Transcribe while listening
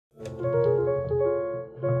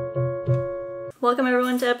Welcome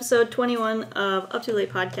everyone to episode 21 of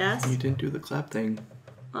UpTooLatePodcast. You didn't do the clap thing.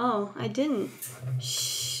 Oh, I didn't.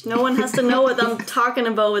 Shh. No one has to know what I'm talking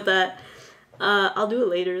about with that. I'll do it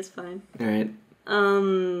later, it's fine. Alright.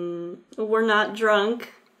 We're not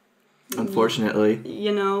drunk. Unfortunately.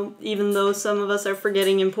 You know, even though some of us are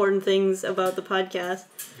forgetting important things about the podcast.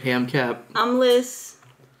 Hey, I'm Cap. I'm Liz.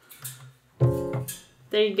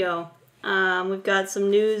 There you go. We've got some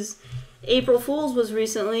news. April Fool's was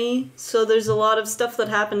recently, so there's a lot of stuff that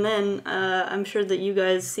happened then. I'm sure that you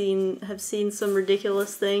guys have seen some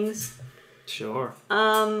ridiculous things. Sure.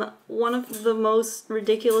 One of the most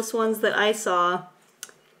ridiculous ones that I saw,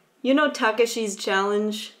 you know Takeshi's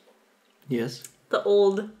Challenge? Yes. The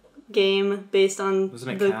old game based on...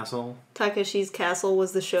 Wasn't it Castle? Takeshi's Castle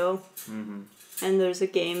was the show. Mm-hmm. And there's a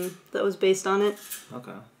game that was based on it.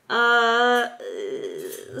 Okay.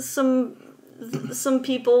 Some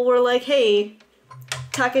people were like, hey,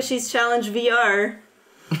 Takeshi's Challenge VR.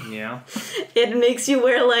 Yeah. It makes you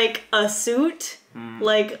wear, like, a suit,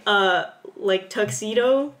 like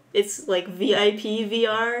tuxedo. It's, like, VIP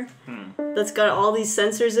VR. That's got all these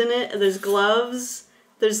sensors in it. There's gloves.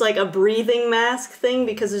 There's, like, a breathing mask thing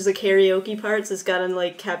because there's a karaoke part, so it's gotta,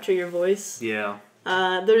 like, capture your voice. Yeah.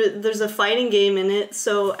 There's a fighting game in it,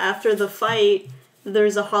 so after the fight...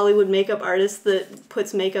 There's a Hollywood makeup artist that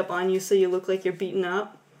puts makeup on you so you look like you're beaten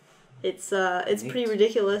up. It's pretty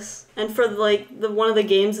ridiculous. And for one of the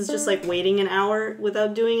games is just like waiting an hour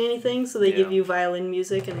without doing anything, so they give you violin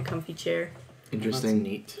music and a comfy chair. Interesting. That's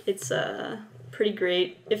neat. It's pretty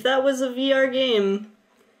great. If that was a VR game,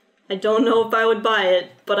 I don't know if I would buy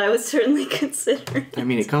it, but I would certainly consider it. I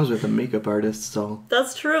mean, it comes with a makeup artist, so...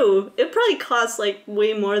 That's true. It probably costs, like,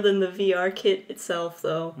 way more than the VR kit itself,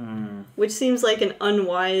 though. Which seems like an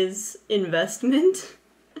unwise investment.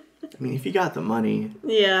 I mean, if you got the money...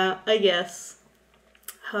 Yeah, I guess.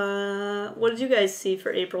 What did you guys see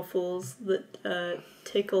for April Fools that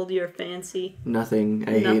tickled your fancy? Nothing.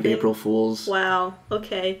 I hate April Fools. Wow,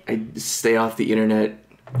 okay. I stay off the internet.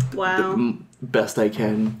 Wow. The best I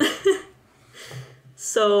can.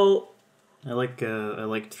 So... I like to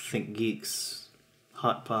Think Geek's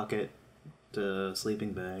Hot Pocket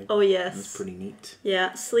sleeping bag. Oh, yes. That's pretty neat.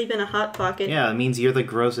 Yeah, sleep in a Hot Pocket. Yeah, it means you're the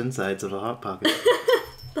gross insides of a Hot Pocket.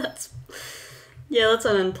 That's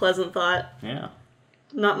an unpleasant thought. Yeah.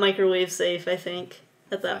 Not microwave safe, I think,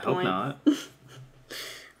 at that point. I hope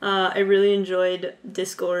not. I really enjoyed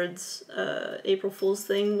Discord's April Fool's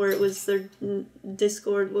thing, where it was their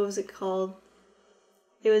Discord, what was it called?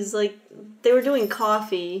 It was like, they were doing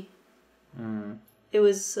coffee. It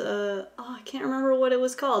was, I can't remember what it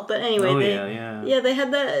was called, but anyway. Yeah, they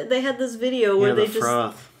had this video where they just...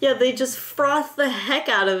 froth. Yeah, they just frothed the heck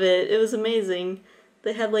out of it. It was amazing.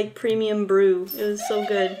 They had, like, premium brew. It was so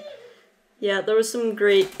good. Yeah, there was some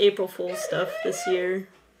great April Fool's stuff this year.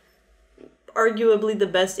 Arguably the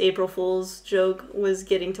best April Fool's joke was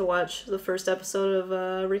getting to watch the first episode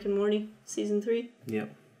of Rick and Morty, Season 3.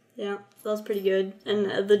 Yep. Yeah, that was pretty good.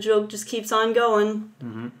 And the joke just keeps on going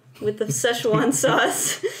with the Szechuan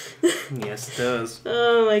sauce. Yes, it does.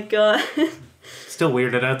 Oh my god. Still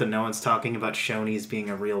weirded out that no one's talking about Shoney's being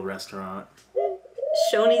a real restaurant.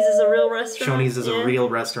 Shoney's is a real restaurant? Shoney's is a real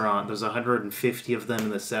restaurant. There's 150 of them in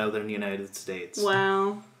the southern United States.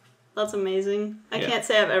 Wow. That's amazing. I can't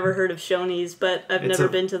say I've ever heard of Shoney's, but I've never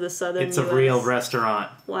been to the southern US. It's a real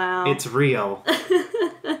restaurant. Wow. It's real.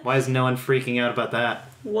 Why is no one freaking out about that?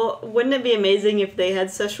 Well, wouldn't it be amazing if they had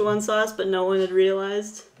Szechuan sauce, but no one had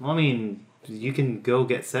realized? Well, I mean, you can go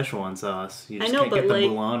get Szechuan sauce. You just I know, can't get but the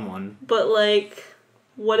Mulan one. But, like,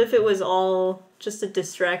 what if it was all just a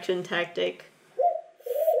distraction tactic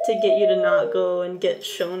to get you to not go and get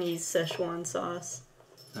Shoney's Szechuan sauce?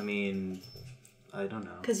 I mean... I don't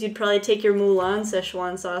know. Because you'd probably take your Mulan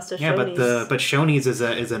Szechuan sauce to Shoney's. Yeah, but Shoney's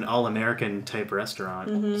is an all-American type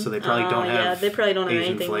restaurant, so they probably don't have yeah, they probably don't have Asian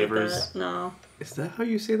anything flavors. like that. No. Is that how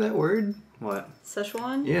you say that word? What?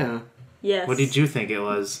 Szechuan? Yeah. Yes. What did you think it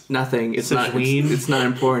was? Nothing. It's Szechuan? not. It's not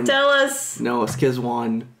important. Tell us. No,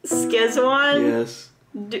 Skizwan. Szechuan? Yes.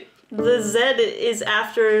 The Z is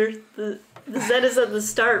after the Z is at the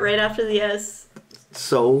start, right after the S.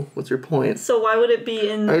 So, what's your point? So why would it be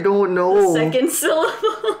in I don't know. the second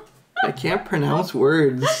syllable? I can't pronounce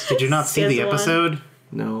words. Did you not see the Szechuan. episode?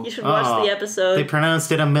 No. You should watch the episode. They pronounced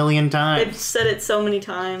it 1,000,000 times. They've said it so many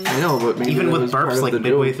times. I know, but maybe even that with was part burps of like the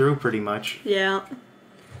midway joke. through, pretty much. Yeah.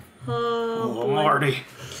 Oh, boy. Marty,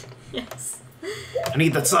 Yes. I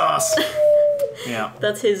need that sauce. Yeah.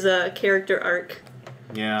 That's his character arc.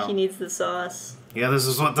 Yeah. He needs the sauce. Yeah, this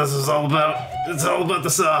is what this is all about. It's all about the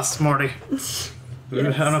sauce, Morty.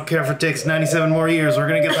 Yes. I don't care if it takes 97 more years. We're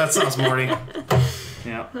gonna get that sauce, Morty.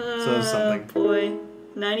 Yeah, so it's something. Boy.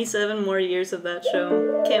 97 more years of that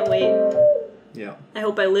show. Can't wait. Yeah. I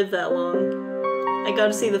hope I live that long. I got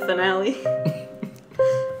to see the finale.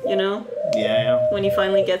 You know? Yeah. When he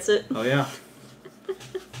finally gets it. Oh, yeah.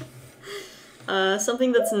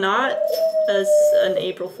 Something that's not an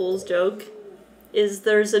April Fool's joke is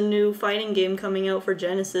there's a new fighting game coming out for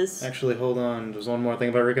Genesis. Actually, hold on. There's one more thing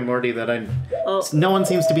about Rick and Morty that Oh. no one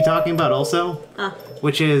seems to be talking about also.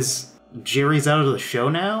 Which is Jerry's out of the show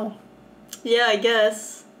now? Yeah, I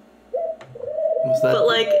guess. Was that But,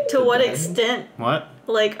 like, to what bad? extent? What?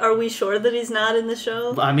 Like, are we sure that he's not in the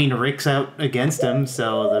show? I mean, Rick's out against him,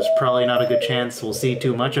 so there's probably not a good chance we'll see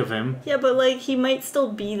too much of him. Yeah, but, like, he might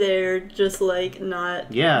still be there, just, like,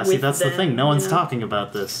 not Yeah, see, with that's the them, thing. No one's you know? talking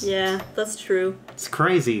about this. Yeah, that's true. It's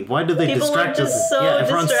crazy. Why did they People distract are us? just so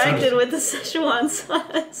everyone's distracted with the Szechuan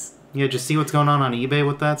sauce. Yeah, just see what's going on eBay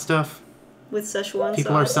with that stuff. With Szechuan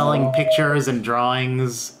People are sauce. selling pictures and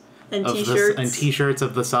drawings And of t-shirts. and t-shirts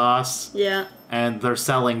of the sauce, Yeah, and they're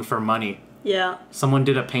selling for money. yeah. Someone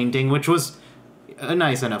did a painting, which was a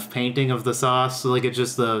nice enough painting of the sauce. Like, it's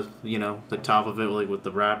just the top of it, like, with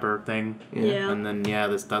the wrapper thing. Yeah. And then,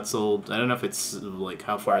 that sold, I don't know if it's, like,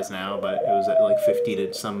 how far it's now, but it was at, like, $50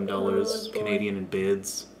 to some dollars boy. Canadian in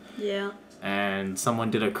bids. Yeah. And someone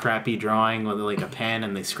did a crappy drawing with, like, a pen,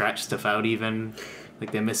 and they scratched stuff out even.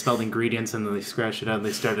 Like, they misspelled ingredients, and then they scratched it out, and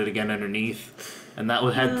they started again underneath. And that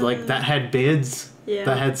had bids. Yeah.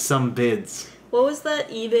 That had some bids. What was that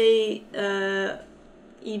eBay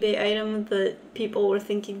item that people were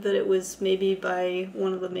thinking that it was maybe by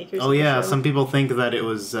one of the makers? Oh of the yeah, show? some people think that it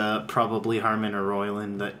was probably Harmon or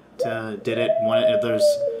Royland that did it.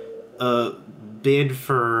 There's a bid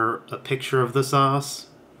for a picture of the sauce,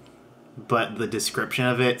 but the description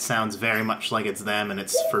of it sounds very much like it's them, and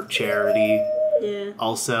it's for charity. Yeah.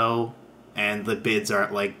 Also, and the bids are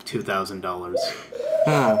at like $2,000.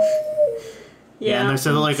 Huh. Yeah. And they're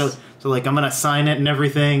so like I'm gonna sign it and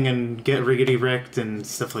everything and get riggedy wrecked and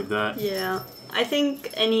stuff like that. Yeah. I think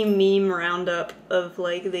any meme roundup of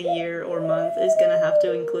like the year or month is gonna have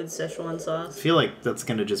to include Szechuan I sauce. feel like that's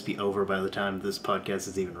gonna just be over by the time this podcast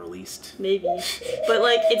is even released. Maybe. But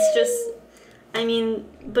like it's just I mean,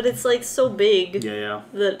 but it's like so big Yeah.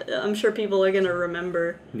 that I'm sure people are gonna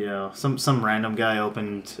remember. Yeah, some random guy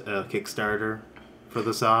opened a Kickstarter for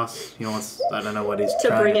the sauce. I don't know what he's To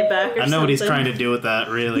trying bring it back or I know what he's something. trying to do with that,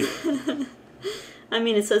 really. I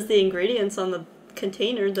mean, it says the ingredients on the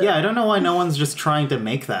container. Yeah, I don't know why no one's just trying to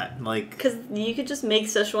make that. Like, Because you could just make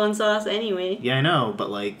Szechuan sauce anyway. yeah, I know, but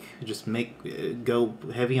like, just go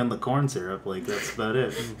heavy on the corn syrup. Like, that's about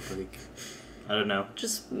it. Like, I don't know.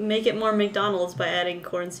 Just make it more McDonald's by adding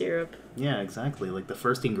corn syrup. Yeah, exactly. Like, the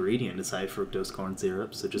first ingredient is high fructose corn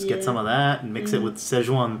syrup, so just get Yeah. some of that and mix it with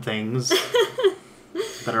Szechuan things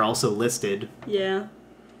that are also listed. Yeah.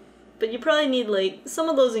 But you probably need, like, some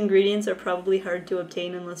of those ingredients are probably hard to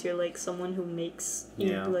obtain unless you're, like, someone who makes,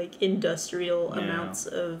 Yeah. like, industrial Yeah. amounts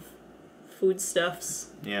of foodstuffs.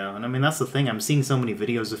 Yeah, and I mean, that's the thing. I'm seeing so many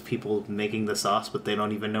videos of people making the sauce, but they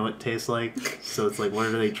don't even know what it tastes like. So it's like, what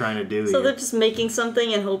are they trying to do So here? they're just making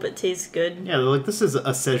something and hope it tastes good. Yeah, they're like, this is a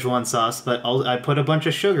Szechuan sauce, but I put a bunch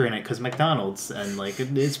of sugar in it because McDonald's, and like,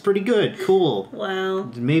 it's pretty good. Cool. Wow.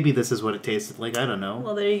 Maybe this is what it tasted like. I don't know.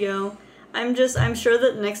 Well, there you go. I'm sure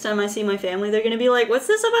that next time I see my family, they're going to be like, what's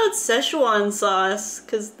this about Szechuan sauce?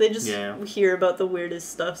 Because they just hear about the weirdest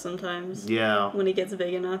stuff sometimes. Yeah. When it gets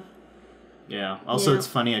big enough. Yeah. Also, Yeah. it's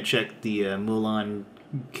funny. I checked the Mulan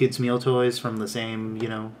kids meal toys from the same,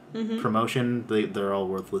 promotion. They're all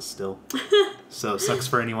worthless still. So sucks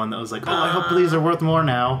for anyone that was like, oh, I hope these are worth more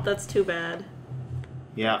now. That's too bad.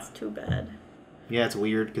 Yeah. That's too bad. Yeah, it's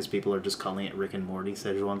weird because people are just calling it Rick and Morty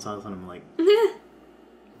Szechuan sauce, and I'm like,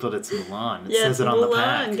 but it's Mulan. It says it on the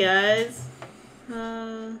pack. Mulan, guys.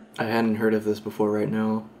 I hadn't heard of this before right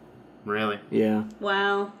now. Really? Yeah.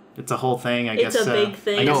 Wow. It's a whole thing, I It's guess. a big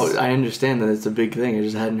thing. I No, guess, I understand that it's a big thing. I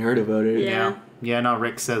just hadn't heard about it. Yeah. Yeah, no,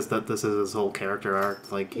 Rick says that this is his whole character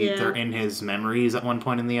arc. Like, they're in his memories at one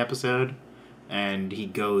point in the episode, and he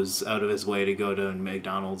goes out of his way to go to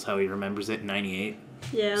McDonald's, how he remembers it in 98.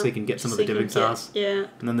 Yeah. So he can get some of So the you can dipping sauce. Yeah.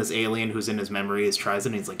 And then this alien who's in his memories tries it,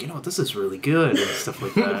 and he's like, you know what, this is really good, and stuff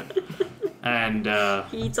like that. And,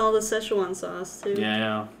 He eats all the Szechuan sauce, too.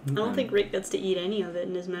 yeah. I don't think Rick gets to eat any of it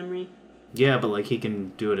in his memory. Yeah, but, like, he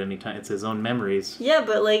can do it anytime. It's his own memories. Yeah,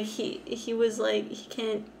 but, like, he was, like, he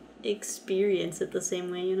can't experience it the same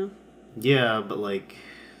way, you know? Yeah, but, like,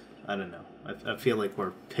 I don't know. I feel like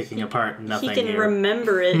we're picking apart nothing He can here.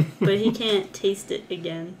 remember it, but he can't taste it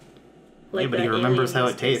again. Like yeah, but he that remembers alien how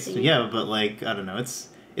was it tastes. tasting. Yeah, but, like, I don't know. It's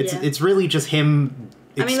Yeah. really just him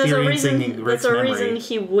I mean, there's a reason. Rick's That's a memory. reason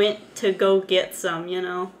he went to go get some. You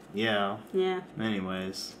know. Yeah. Yeah.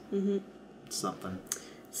 Anyways. Something.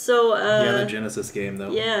 So. The Genesis game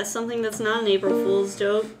though. Yeah, something that's not an April Fool's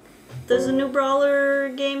joke. There's a new brawler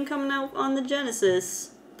game coming out on the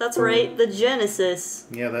Genesis. That's right, the Genesis.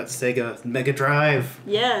 Yeah, that Sega Mega Drive.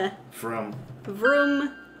 Yeah. From.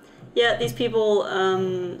 Vroom. Yeah, these people.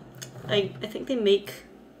 I think they make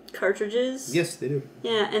cartridges. Yes, they do.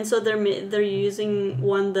 Yeah, and so they're using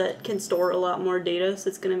one that can store a lot more data, so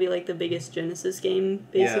it's gonna be like the biggest Genesis game,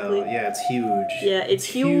 basically. Yeah, it's huge. Yeah, it's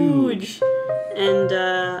huge. And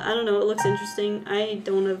I don't know, it looks interesting. I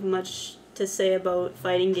don't have much to say about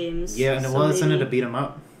fighting games. Yeah, and it wasn't it a beat 'em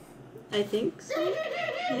up? I think so.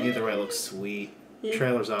 Yeah. Either way, it looks sweet. Yeah.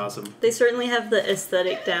 Trailer's awesome. They certainly have the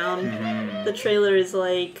aesthetic down. The trailer is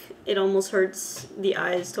like, it almost hurts the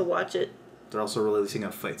eyes to watch it. They're also releasing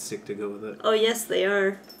a fight stick to go with it. Oh yes, they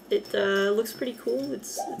are. It looks pretty cool.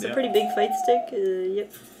 It's a pretty big fight stick.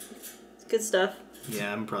 Yep, it's good stuff.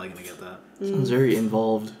 Yeah, I'm probably gonna get that. Sounds very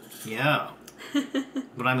involved. Yeah.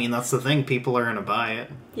 But I mean, that's the thing. People are gonna buy it.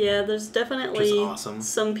 Yeah, there's definitely awesome.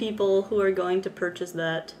 some people who are going to purchase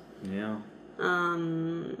that. Yeah.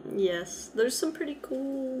 Yes, there's some pretty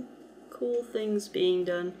cool things being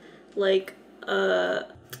done, like a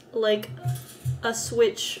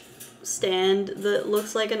Switch stand that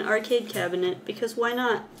looks like an arcade cabinet, because why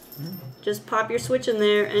not? Just pop your Switch in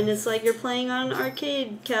there and it's like you're playing on an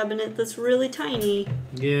arcade cabinet that's really tiny.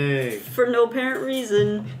 Yay. For no apparent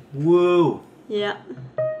reason. Whoa. Yeah.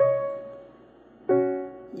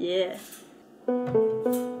 Yeah.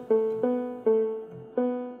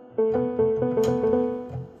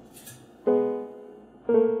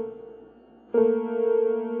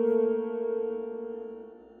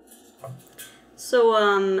 So,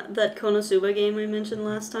 that Konosuba game I mentioned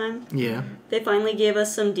last time, Yeah. they finally gave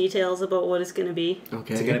us some details about what it's gonna be.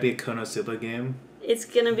 Okay. Is it gonna be a Konosuba game? It's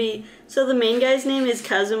gonna be... So the main guy's name is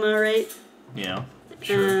Kazuma, right? Yeah.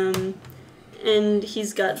 Sure. And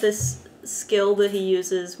he's got this skill that he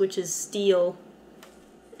uses, which is steal.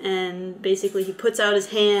 And basically he puts out his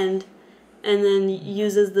hand and then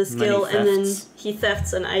uses the skill and then he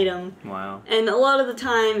thefts an item. Wow. And a lot of the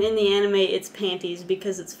time in the anime it's panties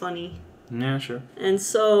because it's funny. Yeah, sure. And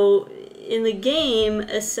so in the game,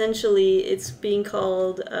 essentially, it's being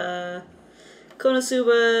called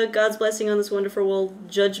Konosuba, God's Blessing on This Wonderful World,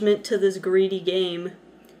 Judgment to This Greedy Game.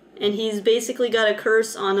 And he's basically got a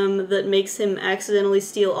curse on him that makes him accidentally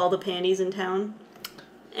steal all the panties in town.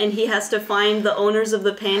 And he has to find the owners of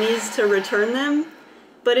the panties to return them.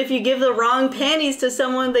 But if you give the wrong panties to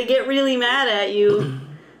someone, they get really mad at you.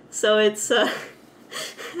 So it's...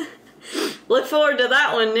 Look forward to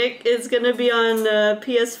that one, Nick. It's gonna be on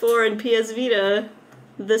PS4 and PS Vita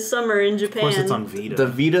this summer in Japan. Of course it's on Vita. The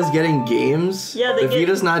Vita's getting games? Yeah, the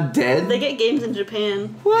Vita's not dead? They get games in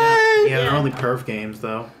Japan. What? Yeah, they're only perf games,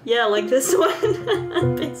 though. Yeah, like this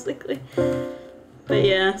one, basically. But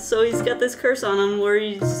yeah, so he's got this curse on him where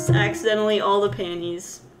he's accidentally all the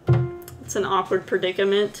panties. It's an awkward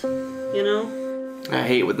predicament, you know? I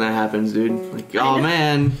hate when that happens, dude. Like, oh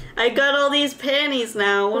man. I got all these panties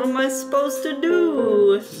now. What am I supposed to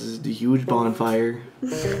do? This is the huge bonfire.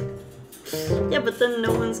 Yeah, but then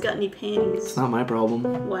no one's got any panties. It's not my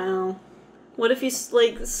problem. Wow. What if you,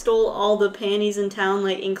 like, stole all the panties in town,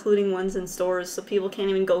 like, including ones in stores, so people can't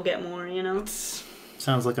even go get more, you know?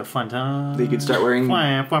 Sounds like a fun time. They could start wearing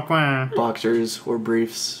Wah, wah, wah. boxers or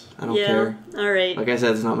briefs. I don't care. Alright. Like I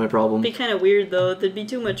said, it's not my problem. It'd be kind of weird, though. There'd be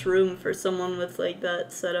too much room for someone with, like,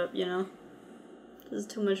 that setup, you know? There's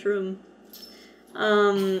too much room.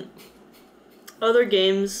 Other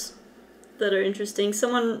games that are interesting.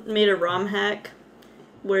 Someone made a ROM hack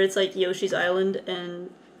where it's, like, Yoshi's Island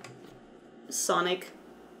and Sonic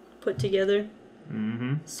put together.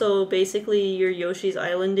 Mm-hmm. So, basically, you're Yoshi's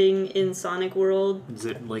Islanding in Sonic World. Is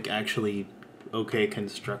it, like, actually okay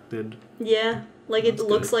constructed? Yeah. Like, it That's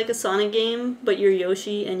looks good. like a Sonic game, but you're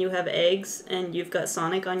Yoshi and you have eggs and you've got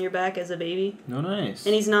Sonic on your back as a baby. Oh, nice.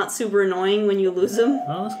 And he's not super annoying when you lose him.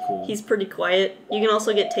 Oh, that's cool. He's pretty quiet. You can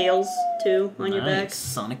also get Tails, too, on your back.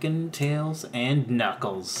 Sonic and Tails and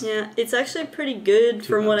Knuckles. Yeah, it's actually pretty good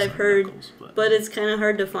from what I've heard, Knuckles, but it's kind of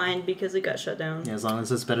hard to find because it got shut down. Yeah, as long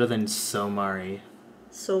as it's better than Somari.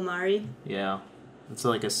 Somari? Yeah. It's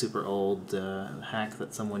like a super old hack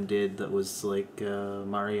that someone did that was like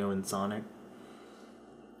Mario and Sonic.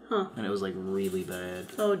 Huh. And it was like really bad.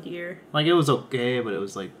 Oh dear. Like it was okay, but it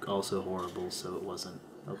was like also horrible, so it wasn't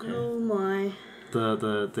okay. Oh my.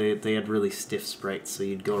 They had really stiff sprites, so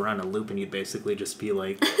you'd go around a loop and you'd basically just be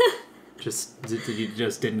like, you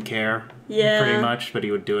just didn't care. Yeah. Pretty much, but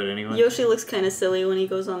he would do it anyway. Yoshi looks kind of silly when he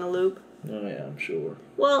goes on a loop. Oh yeah, I'm sure.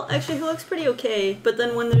 Well, actually, he looks pretty okay. But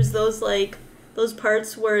then when there's those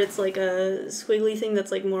parts where it's like a squiggly thing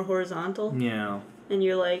that's like more horizontal. Yeah. And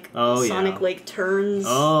you're like, oh, Sonic yeah. like turns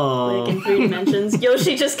like in 3 dimensions.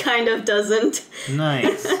 Yoshi just kind of doesn't.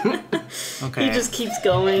 Nice. Okay. He just keeps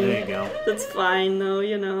going. There you go. That's fine though,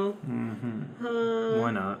 you know.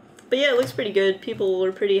 Why not? But yeah, it looks pretty good. People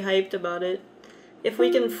were pretty hyped about it. If we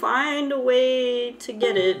can find a way to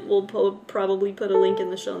get it, we'll probably put a link in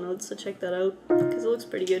the show notes, so check that out. Because it looks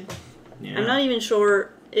pretty good. Yeah. I'm not even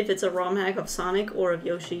sure if it's a ROM hack of Sonic or of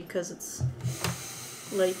Yoshi, because it's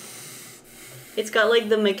like... It's got like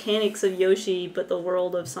the mechanics of Yoshi, but the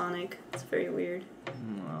world of Sonic. It's very weird.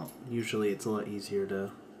 Well, usually it's a lot easier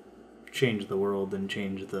to change the world than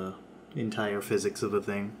change the entire physics of a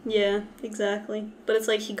thing. Yeah, exactly. But it's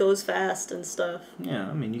like he goes fast and stuff. Yeah,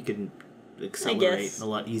 I mean, you can accelerate a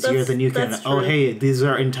lot easier than you can. Oh, hey, these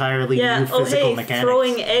are entirely new physical mechanics.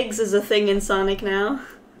 Throwing eggs is a thing in Sonic now.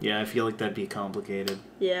 Yeah, I feel like that'd be complicated.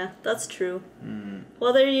 Yeah, that's true.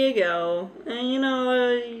 Well, there you go. And, you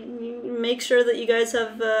know, make sure that you guys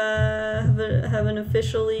have an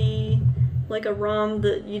officially, like, a ROM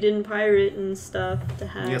that you didn't pirate and stuff to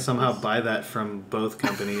have. Yeah, somehow buy that from both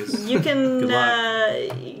companies. You can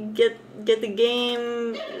get the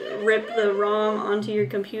game, rip the ROM onto your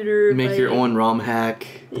computer. Make your own ROM hack.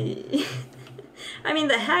 I mean,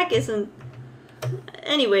 the hack isn't...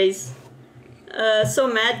 Anyways... so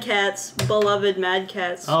Mad Catz, beloved Mad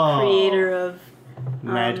Catz, creator of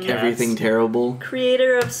Mad Catz. Everything Terrible.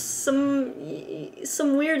 Creator of some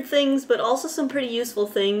weird things, but also some pretty useful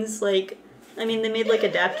things. Like, I mean, they made like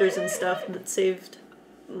adapters and stuff that saved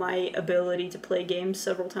my ability to play games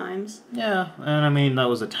several times. Yeah, and I mean that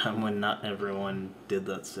was a time when not everyone did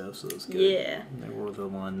that stuff, so it was good. Yeah, they were the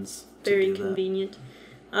ones. Very convenient.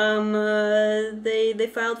 They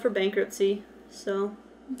filed for bankruptcy, so.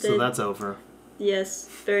 So that's over. Yes,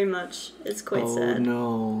 very much. It's quite sad. Oh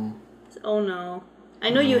no. Oh no. I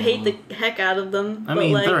know you hate the heck out of them. I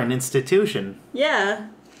mean, they're an institution. Yeah.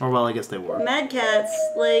 Or, well, I guess they were. Mad Catz,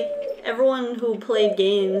 like, everyone who played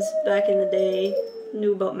games back in the day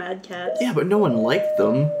knew about Mad Catz. Yeah, but no one liked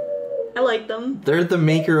them. I like them. They're the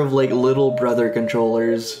maker of, like, Little Brother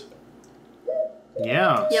controllers.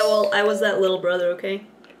 Yeah. Yeah, well, I was that little brother, okay?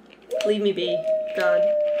 Leave me be. God.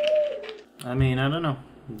 I mean, I don't know.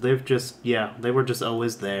 They were just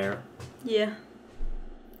always there. Yeah.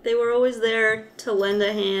 They were always there to lend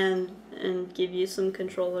a hand and give you some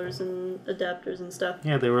controllers and adapters and stuff.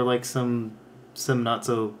 Yeah, they were like some not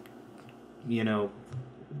so,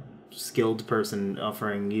 skilled person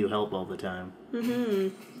offering you help all the time.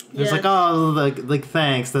 Mm-hmm. It's like, oh, like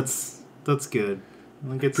thanks, that's good.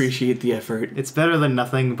 Like, appreciate the effort. It's better than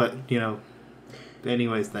nothing, but,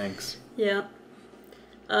 anyways, thanks. Yeah.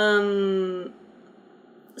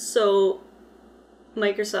 So,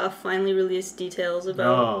 Microsoft finally released details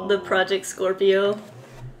about the Project Scorpio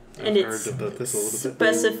and its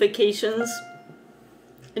specifications.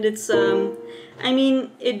 And it's, I mean,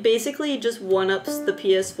 it basically just one-ups the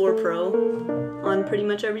PS4 Pro on pretty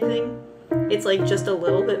much everything. It's, like, just a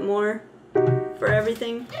little bit more for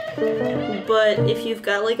everything. But if you've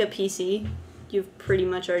got, like, a PC, you've pretty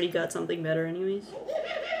much already got something better anyways.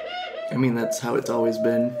 I mean, that's how it's always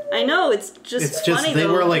been. I know, it's just funny, they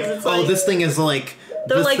though, were like, this thing is like...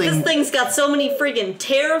 This thing's got so many friggin'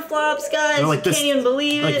 teraflops, guys, you can't even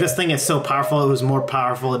believe it. Like, this thing is so powerful, it was more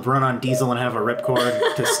powerful, it'd run on diesel and have a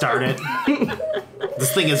ripcord to start it.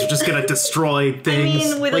 This thing is just gonna destroy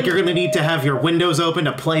things. I mean, you're gonna need to have your windows open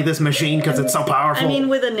to play this machine because it's so powerful. I mean,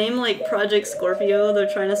 with a name like Project Scorpio,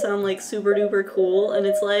 they're trying to sound, like, super duper cool, and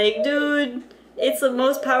it's like, dude, it's the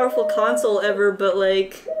most powerful console ever, but,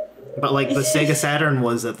 like... But, like, the Sega Saturn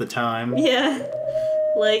was at the time. Yeah.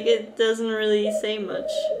 Like, it doesn't really say much.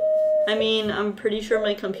 I mean, I'm pretty sure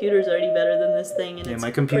my computer's already better than this thing, and it's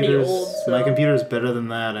pretty old, so... My computer's better than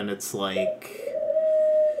that, and it's, like...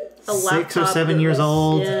 a 6 or 7 years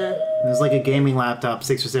old. Yeah. It's like a gaming laptop,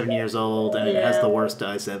 6 or 7 years old, and it has the worst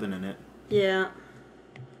i7 in it. Yeah.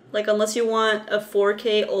 Like, unless you want a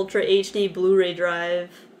 4K Ultra HD Blu-ray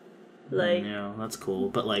drive... Like, yeah, that's cool.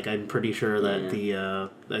 But, like, I'm pretty sure that the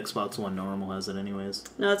Xbox One normal has it anyways.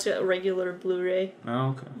 No, it's got a regular Blu-ray. Oh,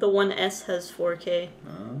 okay. The One S has 4K.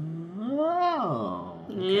 Oh.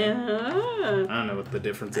 Okay. Yeah. I don't know what the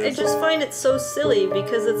difference is. I just find it so silly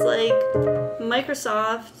because it's like,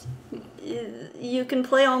 Microsoft, you can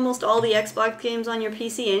play almost all the Xbox games on your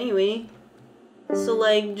PC anyway. So,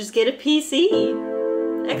 like, just get a PC.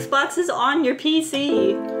 Xbox is on your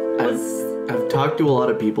PC. I've talked to a lot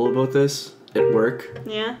of people about this at work.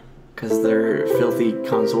 Yeah? Because they're filthy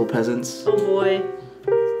console peasants. Oh boy.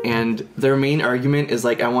 and their main argument is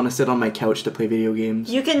like, I want to sit on my couch to play video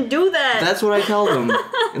games. You can do that. That's what I tell them.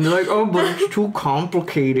 And they're like, oh, but it's too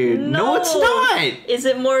complicated. No, it's not. Is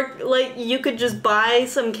it more like you could just buy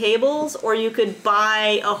some cables, or you could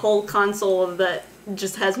buy a whole console that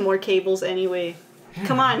just has more cables anyway? Yeah.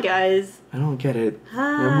 Come on, guys. I don't get it.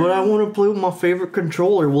 But I want to play with my favorite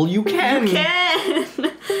controller. Well, you can. You can.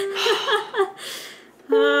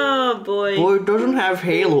 Oh, boy. Boy, it doesn't have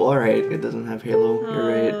Halo. Alright, it doesn't have Halo. You're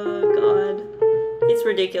right. Oh, God. It's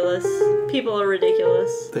ridiculous. People are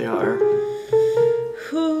ridiculous. They are.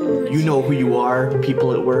 You know who you are,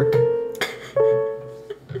 people at work.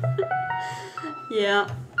 Yeah.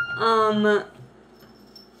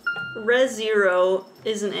 Re:Zero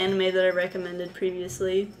is an anime that I recommended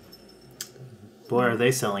previously. Boy, are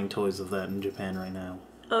they selling toys of that in Japan right now.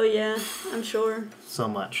 Oh yeah, I'm sure. So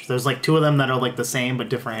much. There's like 2 of them that are like the same but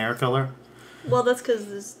different hair color. Well, that's because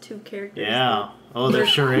there's 2 characters. Yeah. Oh, there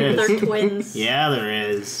sure is. They're twins. Yeah, there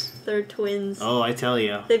is. They're twins. Oh, I tell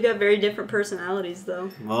you. They've got very different personalities, though.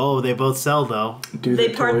 Oh, they both sell, though. They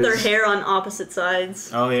part their hair on opposite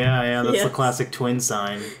sides. Oh, yeah, that's the classic twin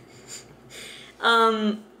sign.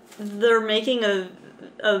 They're making a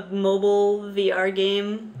mobile VR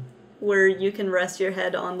game where you can rest your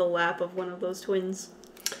head on the lap of one of those twins.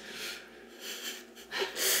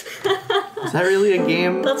 Is that really a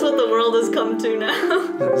game? That's what the world has come to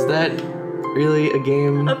now. Is that really a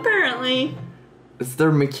game? Apparently. Is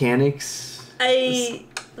there mechanics? I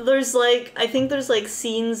think there's like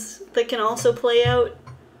scenes that can also play out.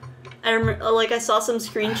 I remember, like, I saw some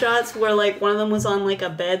screenshots where like one of them was on like a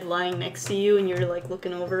bed lying next to you and you're like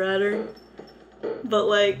looking over at her. But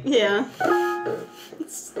like, yeah.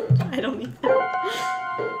 I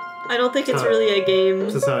don't think it's really a game.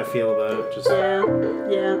 This is how I feel about it. Just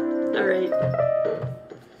Yeah. Alright.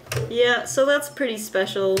 Yeah, so that's pretty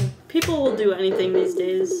special. People will do anything these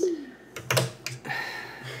days.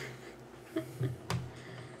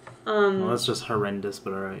 Well, that's just horrendous,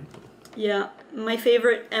 but alright. Yeah. My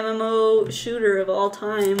favorite MMO shooter of all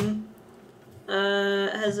time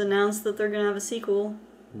has announced that they're gonna have a sequel.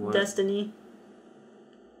 What? Destiny.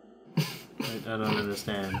 I don't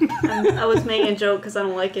understand. I was making a joke because I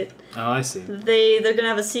don't like it. Oh, I see. They're gonna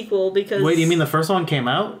have a sequel because... Wait, you mean the first one came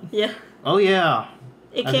out? Yeah. Oh, yeah.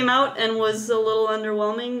 It came out and was a little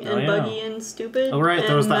underwhelming and buggy and stupid. Oh, right.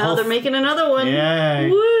 There was the now they're making another one. Yay.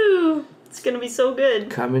 Woo! It's gonna be so good.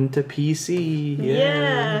 Coming to PC.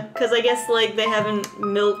 Yeah, because I guess like they haven't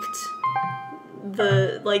milked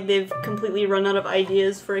they've completely run out of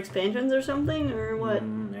ideas for expansions or something, or what?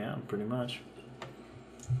 Yeah, pretty much.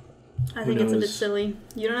 I think it's a bit silly.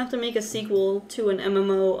 You don't have to make a sequel to an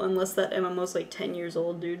MMO unless that MMO's like 10 years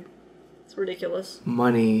old, dude. It's ridiculous.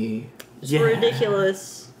 Money. It's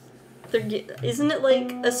ridiculous. Isn't it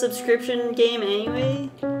like a subscription game anyway?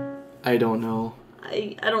 I don't know.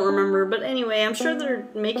 I don't remember, but anyway, I'm sure they're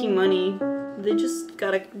making money. They just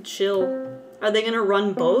gotta chill. Are they gonna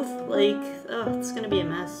run both? Like, oh, it's gonna be a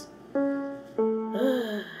mess.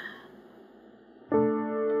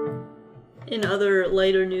 In other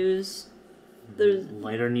lighter news, there's...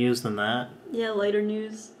 Lighter news than that? Yeah, lighter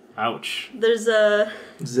news. Ouch. There's a...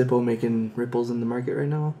 Zippo making ripples in the market right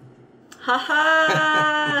now.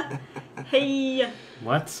 Haha! Hey!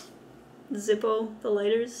 What? Zippo, the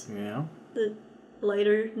lighters. Yeah. The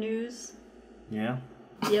lighter news. Yeah.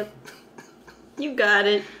 Yep. You got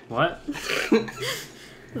it. What?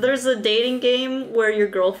 There's a dating game where your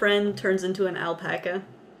girlfriend turns into an alpaca.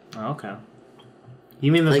 Oh, okay.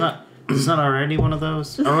 You mean there's not already one of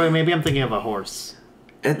those? Or wait, maybe I'm thinking of a horse.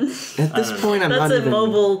 At this point, I'm That's not even... That's a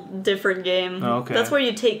mobile different game. Oh, okay. That's where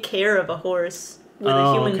you take care of a horse with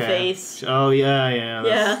a human face. Oh,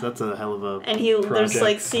 yeah. That's a hell of a And project. there's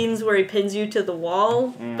like scenes where he pins you to the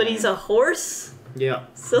wall, but he's a horse. Yeah.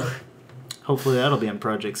 So... Hopefully that'll be on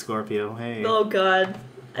Project Scorpio. Hey. Oh god.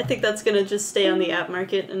 I think that's gonna just stay on the app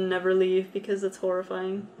market and never leave because it's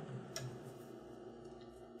horrifying.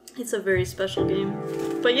 It's a very special game.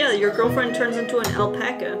 But yeah, your girlfriend turns into an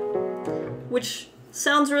alpaca. Which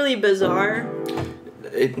sounds really bizarre.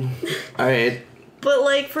 Alright. But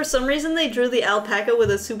like, for some reason they drew the alpaca with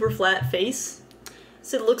a super flat face.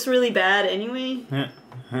 So it looks really bad anyway.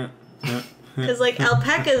 Because like,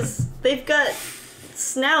 alpacas, they've got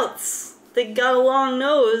snouts. They got a long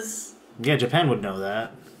nose. Yeah, Japan would know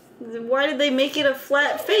that. Why did they make it a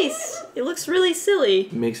flat face? It looks really silly.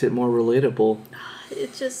 Makes it more relatable.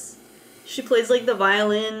 It just... She plays, like, the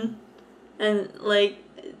violin. And, like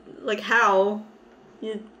how?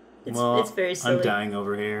 It's very silly. I'm dying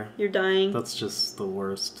over here. You're dying? That's just the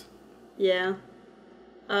worst. Yeah.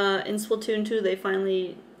 In Splatoon 2, they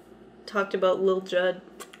finally talked about Lil Judd.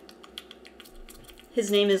 His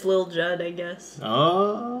name is Lil Judd, I guess.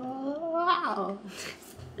 Oh, wow.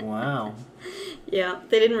 Wow. Yeah,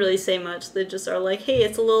 they didn't really say much. They just are like, hey,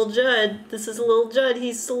 it's a Lil Judd. This is a Lil Judd.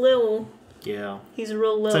 He's a Lil. Yeah. He's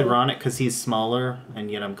real low. It's ironic because he's smaller, and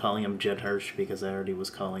yet I'm calling him Judd Hirsch because I already was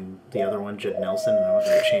calling the other one Judd Nelson, and I'm not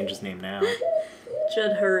going to change his name now.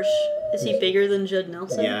 Judd Hirsch. Is he bigger than Judd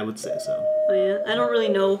Nelson? Yeah, I would say so. Oh, yeah? I don't really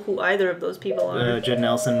know who either of those people are. Judd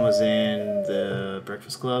Nelson was in the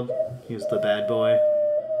Breakfast Club. He was the bad boy.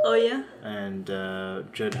 Oh, yeah? And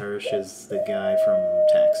Judd Hirsch is the guy from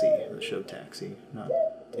Taxi, the show Taxi. Not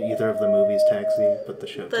either of the movies Taxi, but the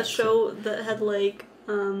show Taxi. That show that had, like,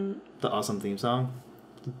 the awesome theme song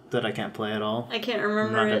that I can't play at all. I can't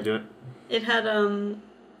remember I'm not going to do it. It had,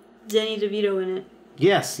 Danny DeVito in it.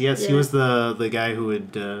 Yes, Yeah. he was the guy who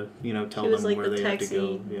would, tell them like where the they had to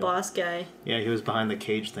go. taxi boss guy. Yeah, he was behind the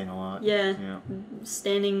cage thing a lot. Yeah. Yeah.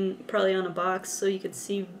 Standing probably on a box so you could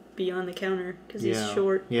see beyond the counter because he's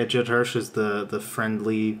short. Yeah, Judd Hirsch is the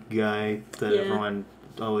friendly guy that Yeah. everyone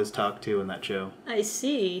always talked to in that show. I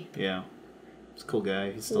see. Yeah. He's a cool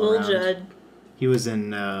guy. He's still Lil around. Judd. He was in,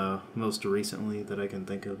 most recently that I can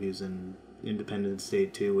think of, he was in Independence Day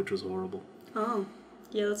 2, which was horrible. Oh.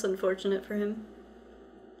 Yeah, that's unfortunate for him.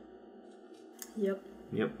 Yep.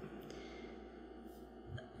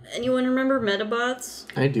 Anyone remember Medabots?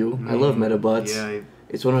 I do. I love Medabots. Yeah,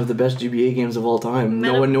 It's one of the best GBA games of all time.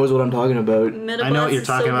 No one knows what I'm talking about. Medabots I know what you're is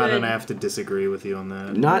talking so about, good. and I have to disagree with you on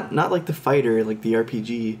that. Not like the fighter, like the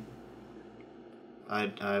RPG.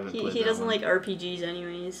 I haven't played He that doesn't one. like RPGs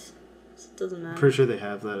anyways. So it doesn't matter. Pretty sure they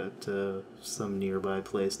have that at some nearby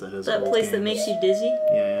place that has That old place that games. makes you dizzy?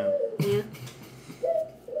 Yeah. Yeah.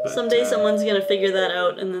 But, Someday someone's gonna figure that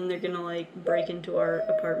out and then they're gonna, like, break into our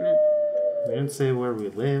apartment. We didn't say where we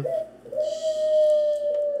live.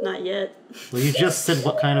 Not yet. Well, you just said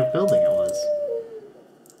what kind of building it was.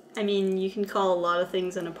 I mean, you can call a lot of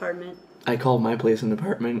things an apartment. I call my place an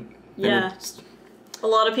apartment. and Yeah. it's- A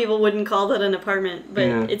lot of people wouldn't call that an apartment, but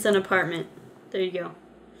Yeah. it's an apartment. There you go.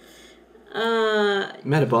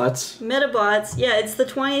 Medabots. Medabots. Yeah, it's the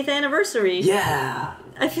 20th anniversary. Yeah.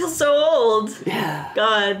 I feel so old. Yeah.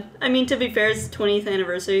 God. I mean, to be fair, it's the 20th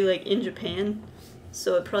anniversary, like, in Japan.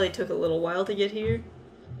 So it probably took a little while to get here.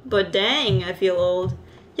 But dang, I feel old.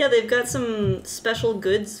 Yeah, they've got some special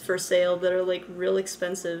goods for sale that are, like, real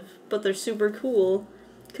expensive. But they're super cool.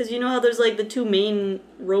 Because you know how there's, like, the two main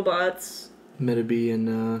robots? Medabi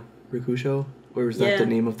and Rikusho? Or was that Yeah. the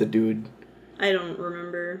name of the dude? I don't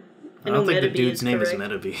remember. I don't think the Medabi dude's name correct. is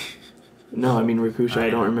Medabi. No, I mean Rikusho. I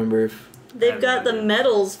don't remember if... They've got the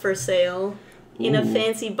medals for sale in a Ooh.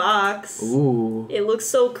 fancy box. Ooh. It looks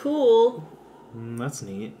so cool. That's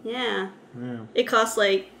neat. Yeah. Yeah. It costs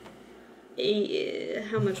like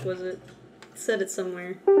how much was it? It said it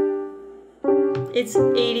somewhere. It's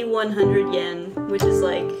 8,100 yen, which is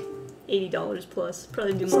like $80 plus.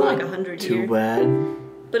 Probably do It's more not like 100 too here.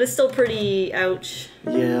 bad. But it's still pretty ouch.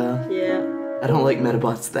 Yeah. Yeah. I don't like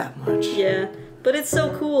Medabots that much. Yeah. But it's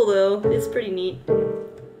so cool though. It's pretty neat.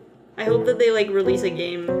 I hope that they like release a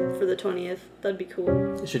game for the 20th. That'd be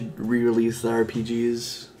cool. They should re-release the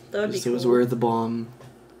RPGs. That would be Just it was cool. worth the bomb.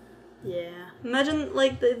 Yeah. Imagine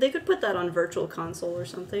like they could put that on Virtual Console or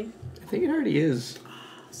something. I think it already is. Oh,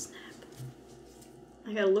 snap.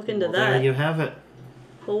 I gotta look into Well, that. there you have it.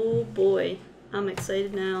 Oh boy. I'm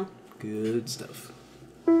excited now. Good stuff.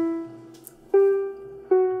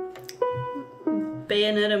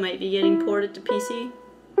 Bayonetta might be getting ported to PC.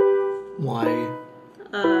 Why?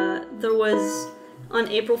 There was, on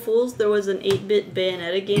April Fool's, there was an 8-bit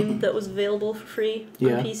Bayonetta game that was available for free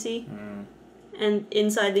Yeah. on PC. And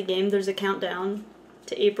inside the game, there's a countdown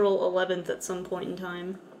to April 11th at some point in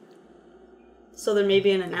time. So there may be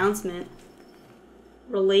an announcement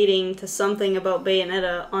relating to something about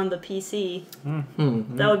Bayonetta on the PC.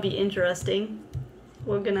 That would be interesting.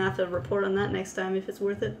 We're gonna have to report on that next time if it's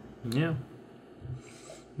worth it. Yeah.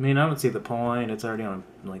 I mean, I don't see the point. It's already on,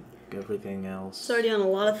 like, everything else. It's already on a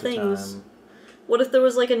lot of at the things. time. What if there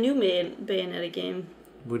was like a new Bayonetta game?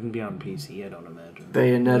 Wouldn't be on PC, I don't imagine.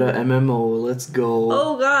 Bayonetta MMO, let's go.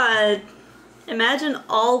 Oh god. Imagine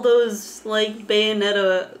all those like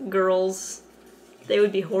Bayonetta girls. They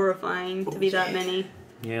would be horrifying to be that many.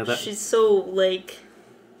 Yeah, that. She's so like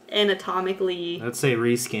anatomically I'd say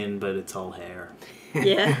reskin, but it's all hair.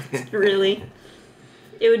 yeah, really.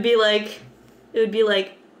 It would be like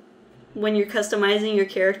when you're customizing your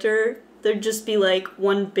character, there'd just be like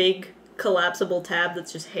one big collapsible tab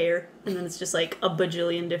that's just hair, and then it's just like a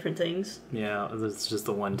bajillion different things. Yeah, it's just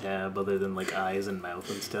the one tab other than, like, eyes and mouth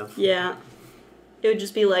and stuff. Yeah. It would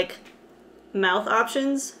just be like mouth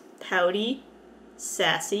options, pouty,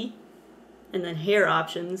 sassy, and then hair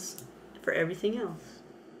options, for everything else.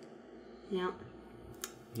 Yeah.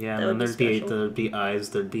 Yeah, That and then would be special. there'd be eyes,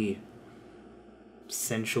 there'd be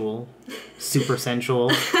sensual, super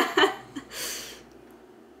sensual,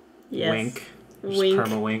 Yes. wink, just Wink.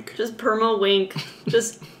 perma wink. Just perma wink.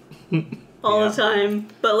 Just all the time.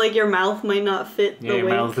 But like your mouth might not fit the Yeah, your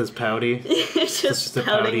wink. mouth is pouty. It's It's just just a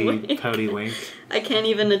pouting pouty wink. wink. I can't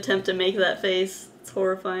even attempt to make that face. It's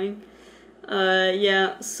horrifying.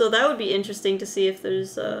 Yeah, so that would be interesting to see if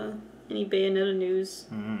there's any Bayonetta news.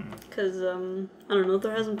 Because, I don't know,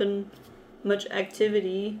 there hasn't been much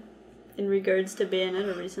activity in regards to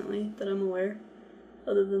Bayonetta recently that I'm aware.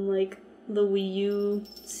 Other than, like, the Wii U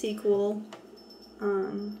sequel.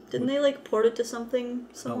 Didn't they, like, port it to something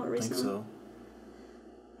somewhat recently? I think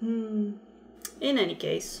so. In any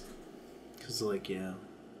case. Because, like, yeah,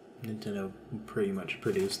 Nintendo pretty much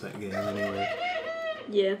produced that game anyway.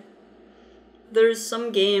 Yeah. There's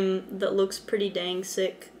some game that looks pretty dang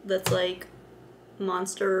sick that's like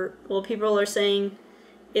Monster... Well, people are saying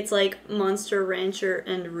it's like Monster Rancher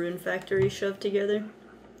and Rune Factory shoved together.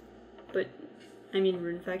 But, I mean,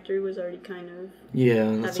 Rune Factory was already kind of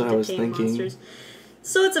Yeah, that's what I was thinking. monsters.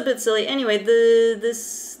 So it's a bit silly. Anyway, there's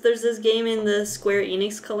this game in the Square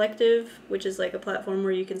Enix Collective, which is like a platform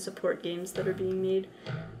where you can support games that are being made,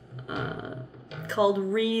 called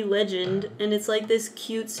Re-Legend, and it's like this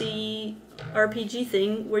cutesy RPG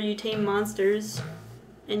thing where you tame monsters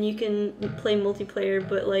and you can play multiplayer,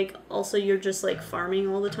 but like also you're just like farming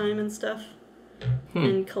all the time and stuff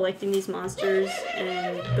and collecting these monsters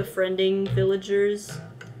and befriending villagers,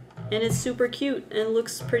 and it's super cute and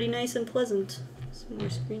looks pretty nice and pleasant. Some more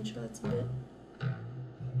screenshots of it.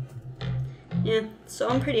 Yeah, so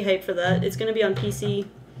I'm pretty hyped for that. It's gonna be on PC,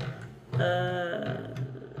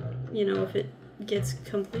 you know, if it gets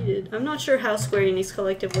completed. I'm not sure how Square Enix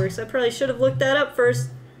Collective works. I probably should have looked that up first.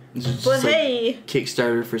 Is it just But like hey,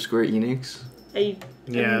 Kickstarter for Square Enix?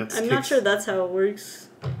 I'm not sure that's how it works.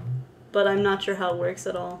 But I'm not sure how it works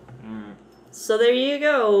at all. So there you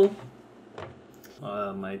go.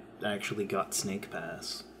 I actually got Snake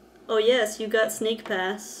Pass. Oh yes, you got Snake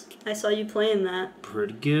Pass. I saw you playing that.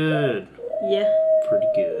 Pretty good. Yeah, Pretty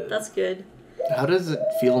good. that's good. How does it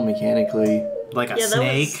feel mechanically? Like a Yeah,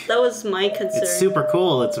 snake. that was my concern. It's super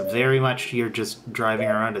cool. It's very much you're just driving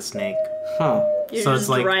around a snake. Huh. You're so just it's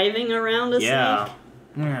like driving around a yeah. snake?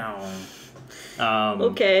 Meow.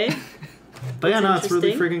 Okay. But yeah, no, it's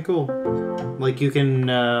really interesting. freaking cool. Like you can,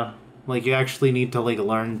 like you actually need to like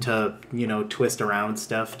learn to, you know, twist around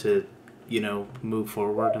stuff to, you know, move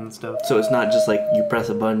forward and stuff. So it's not just like you press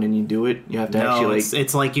a button and you do it. You have to actually like.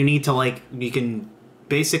 it's like you need to like you can.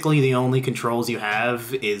 Basically, the only controls you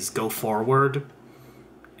have is go forward,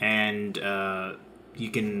 and you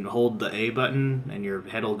can hold the A button, and your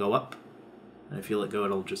head will go up. And if you let go,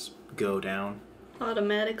 it'll just go down.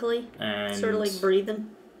 Automatically. And Sort of like breathing.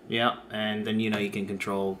 yeah, and then you know you can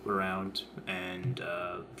control around, and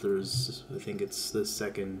there's I think it's the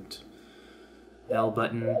second L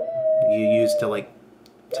button you use to like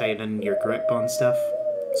tighten your grip on stuff.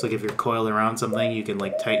 So like if you're coiled around something, you can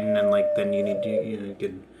like tighten, and like then you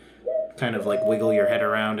can kind of like wiggle your head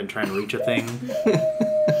around and try and reach a thing.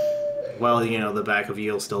 While you know the back of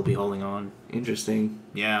you will still be holding on. Interesting.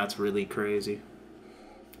 Yeah, it's really crazy.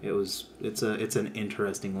 It's an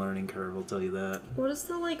interesting learning curve, I'll tell you that. What does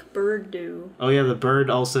the like bird do? Oh yeah, the bird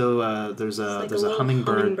also there's a little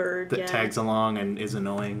hummingbird that yeah. tags along and is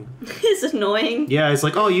annoying. It's annoying. Yeah, it's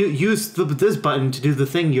like, oh, you use this button to do the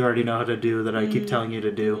thing you already know how to do that I keep telling you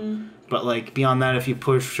to do. But like beyond that, if you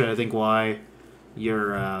push, I think Y,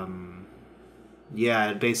 you're yeah,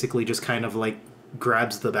 it basically just kind of like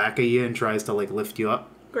grabs the back of you and tries to like lift you up.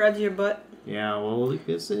 Grabs your butt. Yeah, well,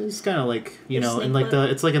 it's kind of like Your know, snake in like butt?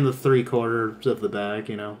 it's like in the 3/4 of the back,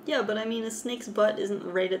 you know. Yeah, but I mean, a snake's butt isn't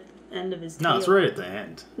right at the end of his tail. No, it's right at the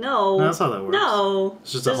end. No. That's how that works. No.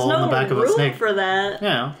 It's just a There's hole in the back of a room snake. for that.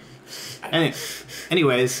 Yeah.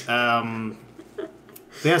 Anyways,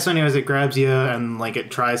 yeah. So anyways, it grabs you and like it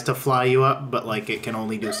tries to fly you up, but like it can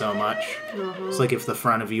only do so much. It's like if the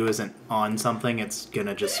front of you isn't on something, it's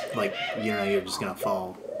gonna just like you're just gonna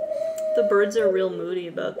fall. The birds are real moody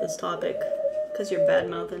about this topic because you're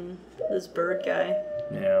bad-mouthing this bird guy.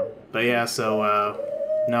 Yeah. But yeah, so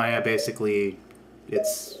no, yeah, basically,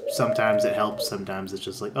 it's sometimes it helps, sometimes it's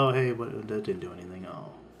just like, oh hey, that didn't do anything. Oh,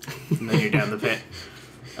 and then you're down the pit.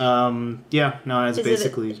 Yeah, no, it's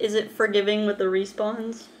basically. Is it forgiving with the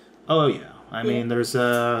respawns? Oh yeah, I mean, there's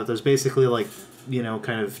basically like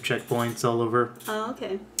kind of checkpoints all over. Oh,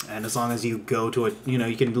 okay. And as long as you go to it,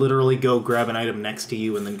 you can literally go grab an item next to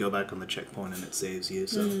you and then go back on the checkpoint and it saves you.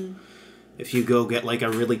 So if you go get like a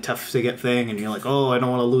really tough to get thing and you're like, oh, I don't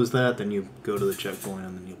want to lose that, then you go to the checkpoint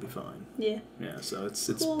and then you'll be fine. Yeah. Yeah, so it's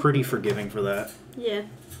pretty forgiving for that. Yeah.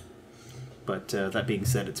 But that being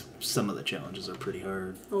said, some of the challenges are pretty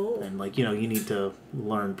hard. Oh. And like, you need to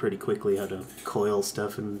learn pretty quickly how to coil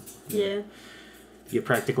stuff, and you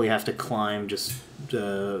practically have to climb just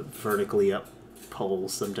vertically up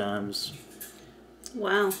poles sometimes.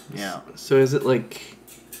 Wow. Yeah. So is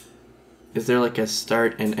there like a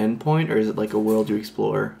start and end point, or is it like a world you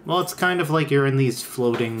explore? Well, it's kind of like you're in these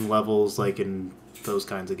floating levels, like in those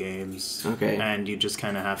kinds of games. Okay. And you just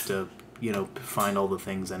kind of have to, find all the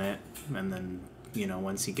things in it, and then,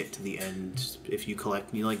 once you get to the end, if you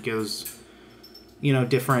collect, there's,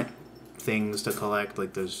 different things to collect.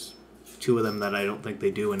 Like there's 2 of them that I don't think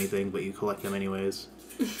they do anything, but you collect them anyways.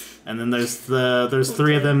 And then there's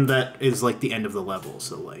 3 of them that is like the end of the level.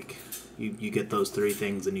 So like you get those 3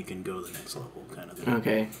 things and you can go to the next level kind of thing.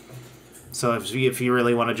 Okay. So if you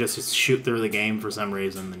really want to just shoot through the game for some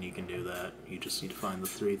reason, then you can do that. You just need to find the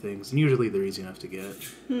 3 things, and usually they're easy enough to get.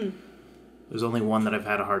 There's only one that I've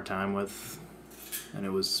had a hard time with, and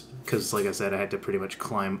it was because, like I said, I had to pretty much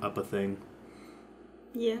climb up a thing.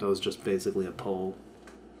 Yeah. That was just basically a pole.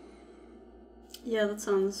 Yeah, that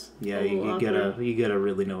sounds. Yeah, you gotta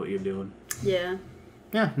really know what you're doing. Yeah.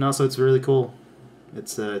 Yeah, no, so it's really cool.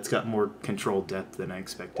 It's got more controlled depth than I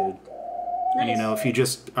expected. Nice. And if you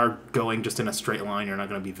just are going just in a straight line, you're not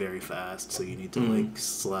going to be very fast, so you need to like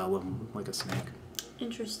slalom like a snake.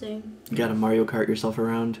 Interesting. You gotta Mario Kart yourself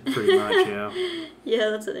around. Pretty much, yeah. Yeah,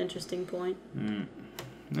 that's an interesting point.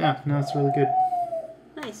 Yeah, no, it's really good.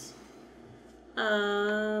 Nice.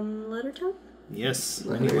 Letter time? Yes,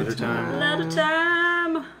 Letter time. Letter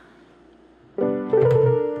time!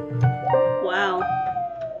 Wow.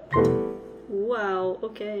 Wow,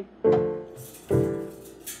 okay.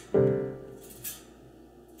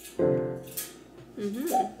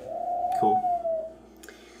 Cool.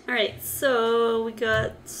 Alright, so we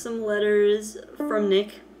got some letters from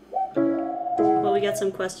Nick. Well, we got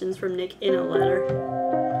some questions from Nick in a letter.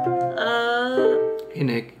 Hey,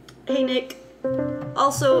 Nick. Hey, Nick.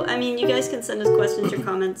 Also, you guys can send us questions or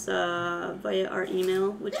comments via our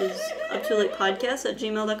email, which is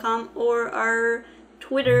UpTooLatePodcast@gmail.com, or our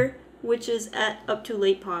Twitter, which is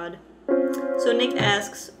 @UpTooLatePod. So Nick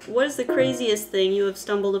asks, what is the craziest thing you have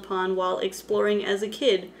stumbled upon while exploring as a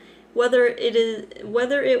kid? Whether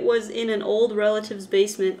it was in an old relative's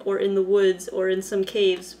basement or in the woods or in some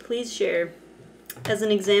caves, please share. As an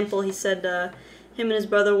example, he said him and his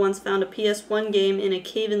brother once found a PS1 game in a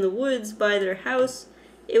cave in the woods by their house.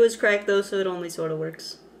 It was cracked though, so it only sort of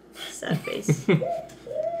works. Sad face.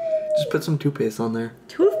 Just put some toothpaste on there.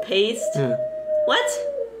 Toothpaste? Yeah. What?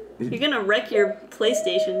 You're gonna wreck your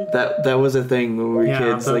PlayStation. That was a thing when we were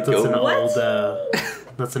kids.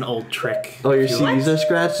 That's an old trick. Oh, your CDs are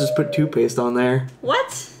scratched? Just put toothpaste on there.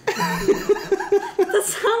 What? That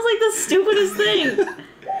sounds like the stupidest thing.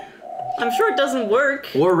 I'm sure it doesn't work.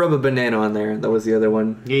 Or rub a banana on there. That was the other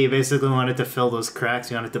one. Yeah, you basically wanted to fill those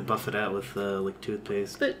cracks. You wanted to buff it out with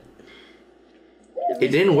toothpaste. But it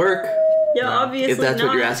didn't work. Yeah, obviously if that's not.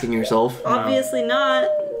 What you're asking yourself. Obviously not.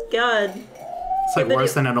 God. It's like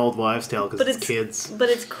worse than an old wives' tale because it's kids. But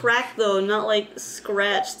it's cracked though, not like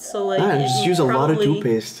scratched. So like. Just use a lot of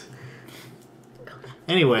toothpaste.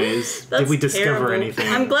 Anyways, did we discover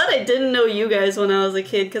anything? I'm glad I didn't know you guys when I was a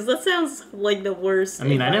kid, because that sounds like the worst. I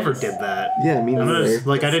mean, I never did that. Yeah, I mean,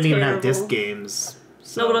 I didn't even have disc games.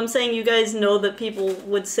 So. No, but I'm saying you guys know that people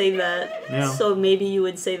would say that, so maybe you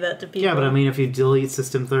would say that to people. Yeah, but I mean, if you delete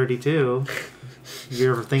System 32,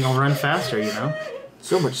 your thing will run faster,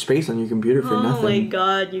 So much space on your computer for nothing. Oh my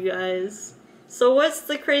god, you guys. So what's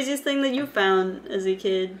the craziest thing that you found as a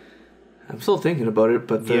kid? I'm still thinking about it,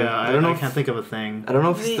 but I don't know. I can't think of a thing. I don't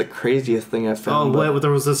know if it's the craziest thing I've found. Oh, there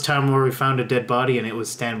was this time where we found a dead body and it was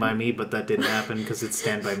Stand By Me, but that didn't happen because it's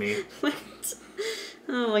Stand By Me. What?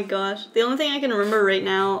 Oh my gosh. The only thing I can remember right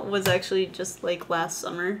now was actually just like last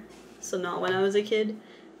summer, so not when I was a kid.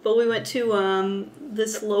 But we went to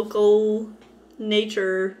this local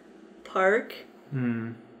nature park.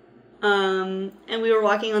 And we were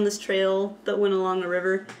walking on this trail that went along a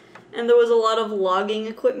river. And there was a lot of logging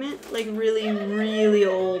equipment, like really, really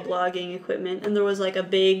old logging equipment. And there was like a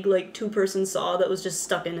big, like 2-person saw that was just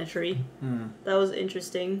stuck in a tree. That was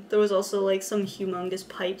interesting. There was also like some humongous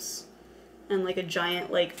pipes and like a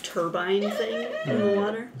giant like turbine thing in the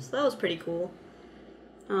water. So that was pretty cool.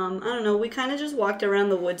 I don't know, we kind of just walked around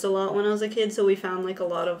the woods a lot when I was a kid, so we found like a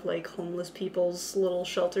lot of like homeless people's little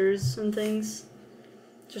shelters and things.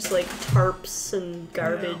 Just like tarps and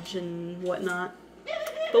garbage and whatnot.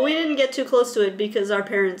 But we didn't get too close to it because our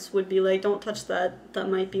parents would be like, don't touch that. That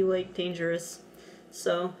might be, like, dangerous.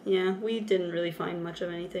 So, yeah, we didn't really find much of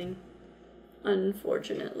anything.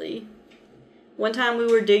 Unfortunately. One time we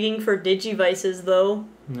were digging for digivices, though.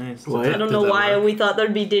 Nice. What? I don't know why we thought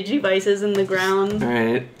there'd be digivices in the ground.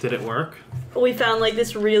 Alright. Did it work? We found, like,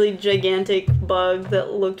 this really gigantic bug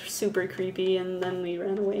that looked super creepy, and then we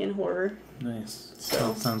ran away in horror. Nice.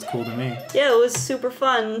 So. Sounds cool to me. Yeah, it was super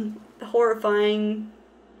fun. Horrifying.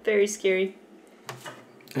 Very scary.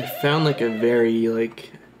 I found, like, a very,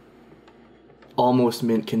 like, almost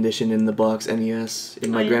mint condition in the box NES in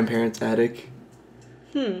my grandparents' attic.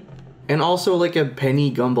 And also, like, a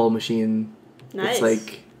penny gumball machine. Nice. It's,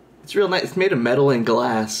 like, it's real nice. It's made of metal and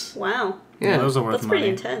glass. Wow. Yeah. Those are worth That's money. pretty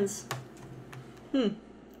intense.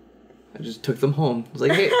 I just took them home. I was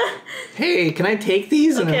like, hey, can I take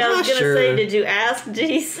these? And Okay, I was gonna sure. say, did you ask?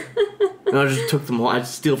 Jeez. No, I just took them home. I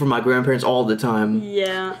steal from my grandparents all the time.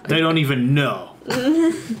 Yeah. They don't even know.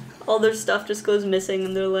 All their stuff just goes missing,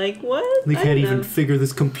 and they're like, what? They I can't don't even know. figure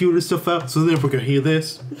this computer stuff out, so they're never gonna hear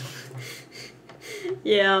this.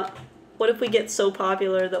 Yeah. What if we get so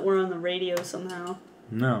popular that we're on the radio somehow?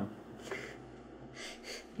 No.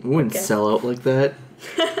 We wouldn't Okay. sell out like that.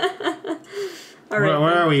 All right. Where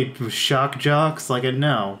then. are we? Shock jocks? Like,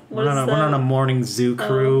 no. What We're is not that? on a morning zoo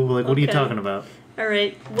crew. Oh, Like, what are you okay. talking about? All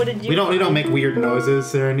right. What did you? We don't find? make weird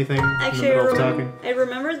noises or anything Actually, in the middle of talking. I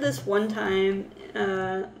remembered this one time,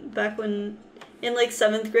 back when, in like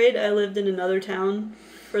 7th grade, I lived in another town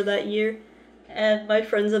for that year, and my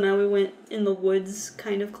friends and I, we went in the woods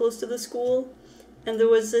kind of close to the school, and there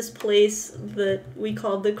was this place that we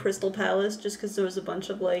called the Crystal Palace just because there was a bunch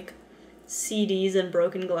of like CDs and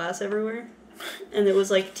broken glass everywhere, and it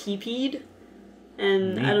was like teepeed,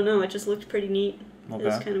 and Neat. I don't know, it just looked pretty neat. Okay. It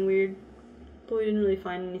was kind of weird. But we didn't really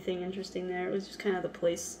find anything interesting there. It was just kind of the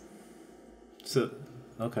place. So,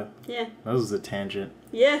 okay. Yeah. That was a tangent.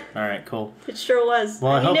 Yeah, Alright, cool. it sure was.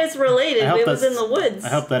 Well, I I mean, hope- it's related. I hope It was in that's- the woods. I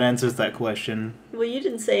hope that answers that question. Well, you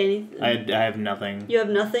didn't say anything. I have nothing. You have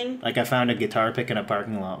nothing? Like, I found a guitar pick in a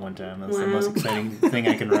parking lot one time. That's the Wow. most exciting thing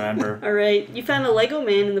I can remember. Alright. You found a Lego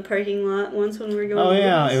man in the parking lot once when we were going Oh, to the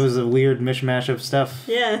yeah. woods. It was a weird mishmash of stuff.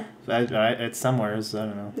 Yeah. It's somewhere, so I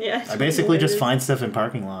don't know. Yeah. I basically just find stuff in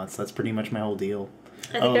parking lots. That's pretty much my whole deal.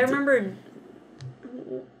 I think I remembered...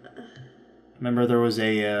 Remember there was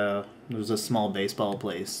a small baseball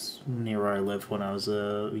place near where I lived when I was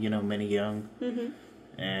mini young,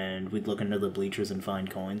 and we'd look into the bleachers and find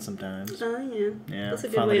coins sometimes. Oh, yeah. Yeah, That's a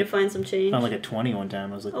good found way like to find some change. Found like a 20 one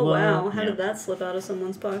time. I was like, Oh, whoa. wow. How Yeah. did that slip out of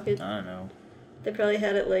someone's pocket? I don't know. They probably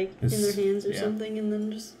had it, like, in their It's- hands or yeah. something and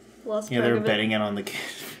then just lost Yeah, track they were of betting it on the kid.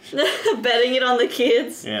 it. Betting it on the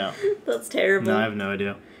kids? Yeah. That's terrible. No, I have no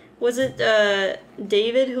idea. Was it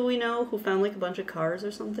David, who we know, who found like a bunch of cars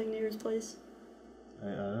or something near his place? I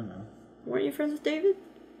don't know. Weren't you friends with David?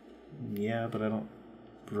 Yeah, but I don't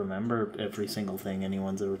remember every single thing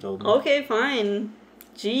anyone's ever told me. Okay, fine.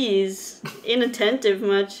 Jeez. Inattentive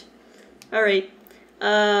much. Alright.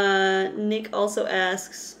 Nick also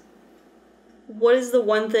asks, what is the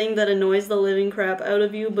one thing that annoys the living crap out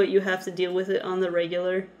of you, but you have to deal with it on the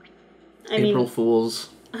regular? I April mean, Fools.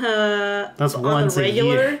 That's on once the a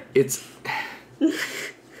regular? year. It's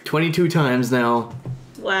 22 times now.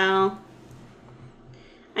 Wow.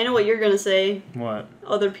 I know what you're gonna say. What?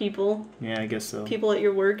 Other people. Yeah, I guess so. People at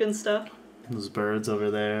your work and stuff. Those birds over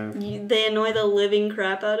there. They annoy the living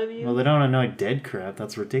crap out of you? Well, they don't annoy dead crap.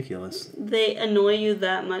 That's ridiculous. They annoy you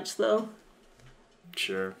that much, though?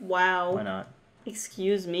 Sure. Wow. Why not?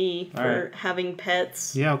 Excuse me for Alright. having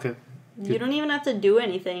pets. Yeah, okay. You don't even have to do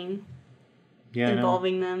anything Yeah,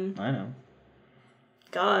 involving them. I know.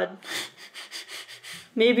 God.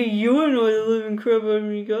 Maybe you annoy the living crap out of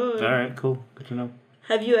me, God. Alright, cool. Good to know.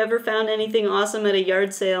 Have you ever found anything awesome at a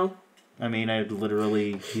yard sale? I mean, I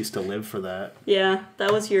literally used to live for that. Yeah,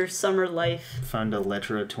 that was your summer life. Found a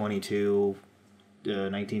Letra 22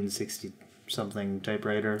 1960-something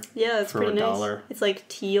typewriter. Yeah, it's For pretty nice. $1. It's like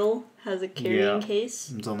teal, has a carrying Yeah.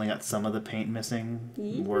 case. It's only got some of the paint missing.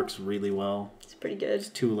 Yeah. Works really well. It's pretty good.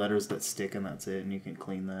 2 letters that stick and that's it, and you can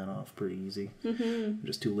clean that off pretty easy. Mm-hmm. I'm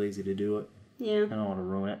just too lazy to do it. Yeah. I don't want to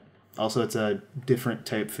ruin it. Also, it's a different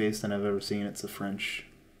typeface than I've ever seen. It's a French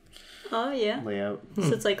Oh, yeah. layout.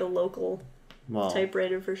 So it's like a local Well,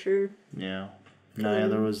 typewriter for sure. yeah. No, yeah,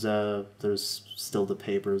 there's still the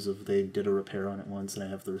papers of they did a repair on it once, and I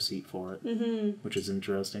have the receipt for it, which is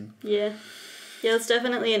interesting. Yeah. Yeah, it's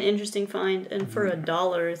definitely an interesting find. And for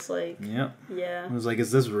 $1, it's like, Yeah. yeah. I was like,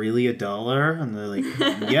 is this really $1? And they're like,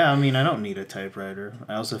 yeah, I mean, I don't need a typewriter.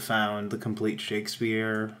 I also found the complete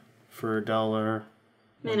Shakespeare for $1.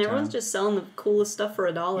 Man, everyone's just selling the coolest stuff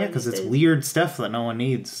for $1. Yeah, because it's weird stuff that no one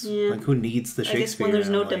needs. Yeah. Like, who needs the Shakespeare? I guess when there's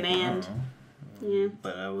no demand. Yeah.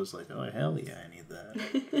 But I was like, oh, hell yeah, I need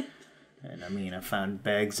that. And I mean, I found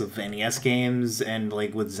bags of NES games and,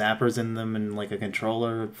 like, with zappers in them and, like, a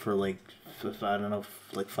controller for, like, I don't know,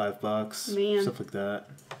 like $5. Man. Stuff like that.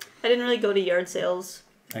 I didn't really go to yard sales.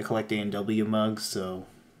 I collect A&W mugs, so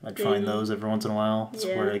I'd find those every once in a while. That's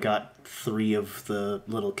where I got 3 of the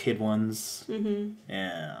little kid ones. Mm-hmm.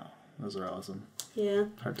 Yeah, those are awesome. Yeah.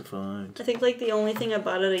 Hard to find. I think, like, the only thing I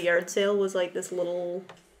bought at a yard sale was, like, this little,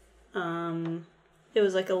 it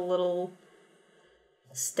was, like, a little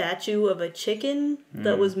statue of a chicken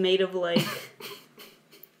that was made of, like,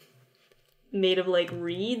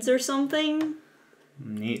 reeds or something.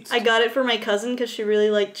 Neat. I got it for my cousin because she really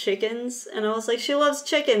liked chickens, and I was like, she loves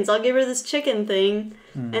chickens, I'll give her this chicken thing.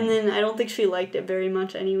 And then I don't think she liked it very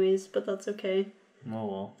much anyways, but that's okay. Oh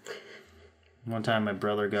well. One time my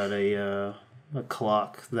brother got a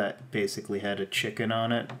clock that basically had a chicken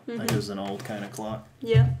on it. Like it was an old kind of clock.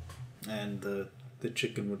 Yeah. And the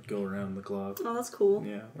chicken would go around the clock. Oh, that's cool.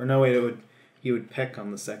 Yeah. Or no, wait, he would peck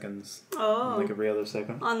on the seconds. Oh. Like every other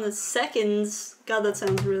second. On the seconds? God, that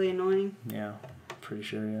sounds really annoying. Yeah. Pretty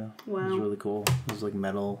sure, yeah. Wow. It was really cool. It was like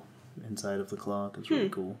metal inside of the clock. It was really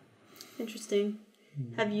cool. Interesting.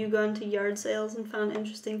 Have you gone to yard sales and found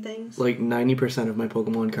interesting things? Like 90% of my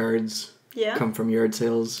Pokemon cards come from yard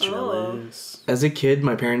sales. Jealous. As a kid,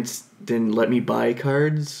 my parents didn't let me buy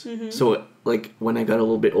cards. So, like, when I got a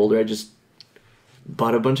little bit older, I just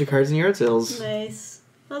bought a bunch of cards in yard sales. Nice.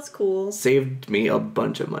 That's cool. Saved me a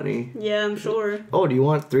bunch of money. Yeah, I'm sure. Oh, do you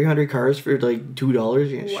want 300 cards for, like, $2?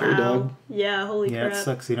 Yeah, sure, dog. Yeah, holy crap. Yeah, it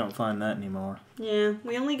sucks you don't find that anymore. Yeah,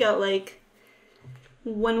 we only got, like...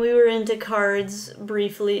 When we were into cards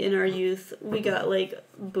briefly in our youth, we got, like,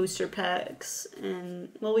 booster packs. And,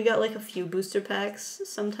 well, we got, like, a few booster packs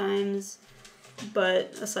sometimes.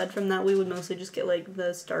 But aside from that, we would mostly just get, like,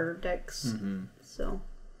 the starter decks. So,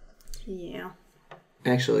 yeah.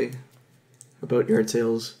 Actually, about yard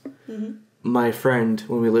sales, my friend,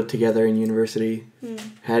 when we lived together in university,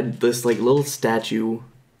 had this, like, little statue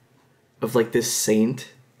of, like, this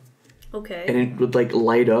saint. Okay. And it would, like,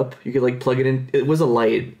 light up. You could, like, plug it in. It was a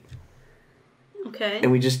light. Okay.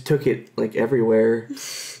 And we just took it, like, everywhere.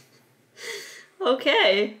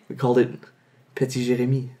 Okay. We called it Petit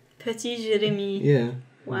Jérémy. Petit Jérémy. Yeah.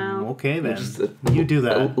 Wow. Okay, then. You do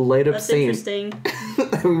that. A light up That's saint. Interesting.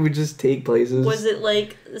 We would just take places. Was it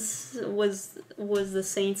like was the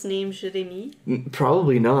saint's name Jérémy?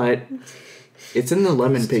 Probably not. It's in the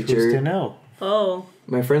lemon picture. Who's to know? Oh.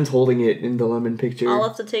 My friend's holding it in the lemon picture. I'll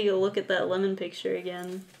have to take a look at that lemon picture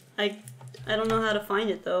again. I don't know how to find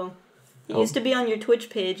it though. It used to be on your Twitch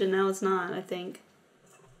page and now it's not, I think.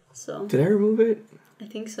 So. Did I remove it? I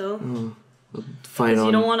think so. Oh. Fine. Because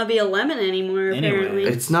you don't want to be a lemon anymore, apparently.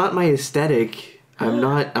 It's not my aesthetic. I'm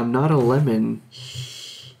not a lemon.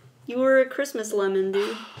 You were a Christmas lemon,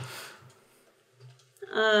 dude.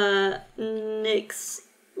 Nick's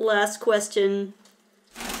last question.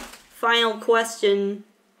 Final question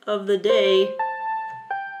of the day.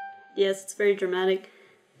 Yes, it's very dramatic.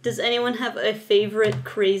 Does anyone have a favorite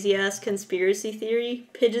crazy-ass conspiracy theory?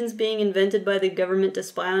 Pigeons being invented by the government to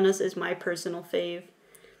spy on us is my personal fave.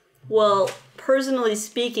 Well, personally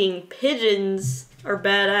speaking, pigeons are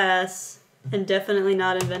badass and definitely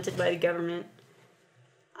not invented by the government.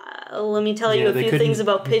 Let me tell you a few things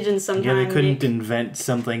about pigeons sometime. Yeah, they couldn't invent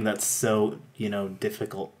something that's so,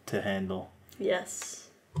 difficult to handle. Yes.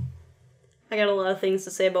 I got a lot of things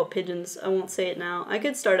to say about pigeons. I won't say it now. I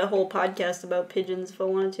could start a whole podcast about pigeons if I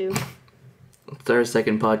wanted to. It's our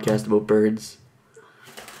second podcast about birds.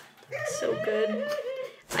 So good.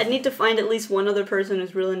 I'd need to find at least one other person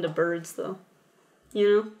who's real into birds, though.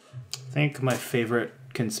 I think my favorite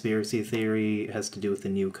conspiracy theory has to do with the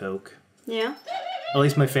new Coke. Yeah? At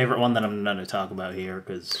least my favorite one that I'm not going to talk about here,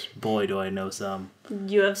 because boy, do I know some.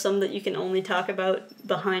 You have some that you can only talk about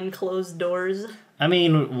behind closed doors? I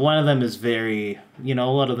mean, one of them is very, a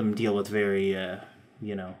lot of them deal with very,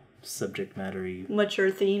 subject matter-y.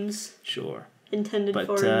 Mature themes. Sure. Intended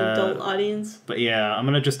for an adult audience. But yeah, I'm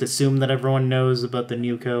going to just assume that everyone knows about the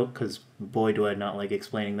new Coke, because boy, do I not like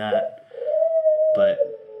explaining that. But,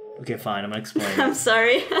 okay, fine, I'm going to explain I'm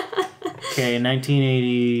sorry. Okay,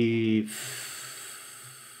 1980...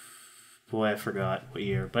 Boy, I forgot what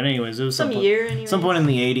year. But anyways, it was some point in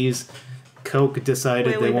the 80s. Coke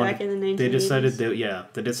decided they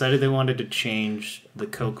decided they wanted to change the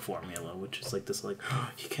Coke formula, which is like this,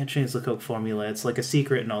 you can't change the Coke formula. It's like a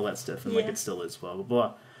secret and all that stuff, and it still is, blah blah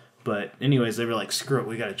blah. But anyways, they were like, screw it,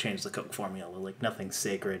 we got to change the Coke formula. Like nothing's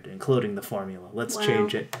sacred, including the formula. Let's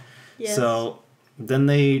change it. Yes. So then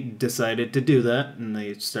they decided to do that, and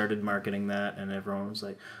they started marketing that, and everyone was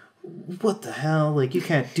like, what the hell? Like, you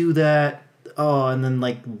can't do that. Oh, and then,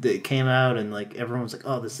 like, it came out, and, like, everyone was like,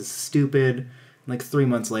 oh, this is stupid. And, like, 3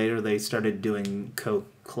 months later, they started doing Coke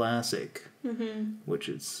Classic, which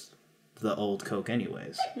is the old Coke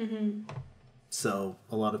anyways. So,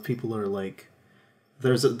 a lot of people are like,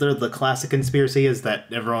 the classic conspiracy is that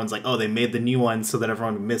everyone's like, oh, they made the new one so that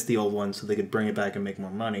everyone would miss the old one so they could bring it back and make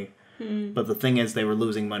more money. But the thing is, they were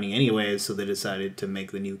losing money anyways, so they decided to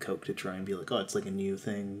make the new Coke to try and be like, oh, it's like a new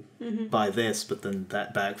thing. Buy this, but then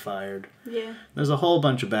that backfired. Yeah. There's a whole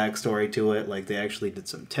bunch of backstory to it. Like, they actually did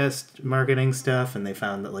some test marketing stuff, and they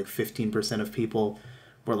found that, like, 15% of people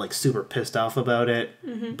were, like, super pissed off about it,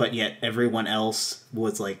 but yet everyone else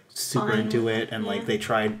was, like, super into it, and, like, they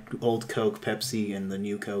tried old Coke, Pepsi, and the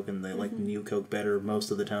new Coke, and they like the new Coke better most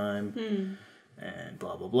of the time, and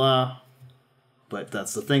blah, blah, blah. But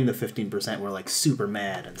that's the thing, the 15% were, like, super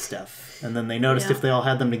mad and stuff. And then they noticed if they all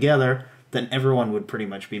had them together, then everyone would pretty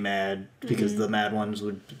much be mad, because the mad ones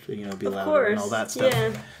would, you know, be louder and all that stuff.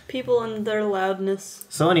 Yeah, people and their loudness.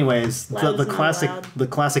 So anyways, the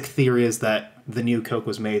classic theory is that the new Coke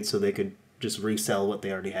was made so they could just resell what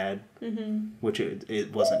they already had, which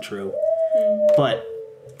it wasn't true. But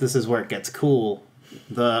this is where it gets cool.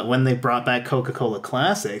 When they brought back Coca-Cola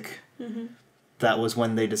Classic... that was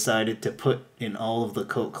when they decided to put in all of the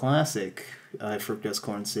Coke Classic high fructose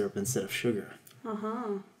corn syrup instead of sugar.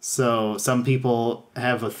 So some people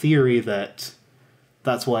have a theory that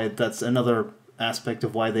that's another aspect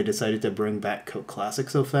of why they decided to bring back Coke Classic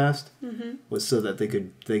so fast, was so that they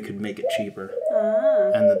could make it cheaper,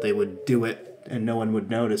 and that they would do it and no one would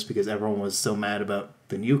notice, because everyone was so mad about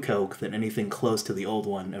the new Coke that anything close to the old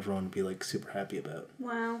one everyone would be like super happy about.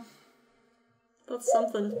 Wow, that's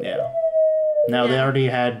something. Yeah. Now, they already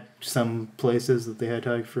had some places that they had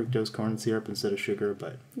high fructose corn syrup instead of sugar,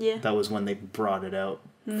 but that was when they brought it out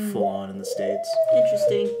full on in the States.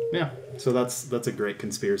 Interesting. Yeah, so that's a great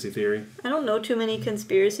conspiracy theory. I don't know too many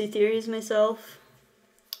conspiracy theories myself.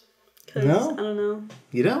 No? I don't know.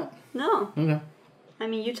 You don't? No. Okay. I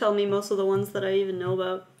mean, you tell me most of the ones that I even know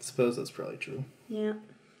about. I suppose that's probably true. Yeah.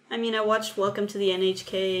 I mean, I watched Welcome to the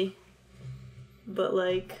NHK, but,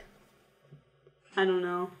 like, I don't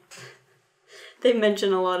know. They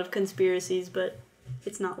mention a lot of conspiracies, but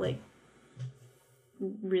it's not, like,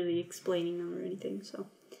 really explaining them or anything, so.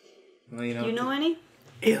 Well, you know. Do you know any?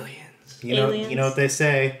 Aliens. You know what they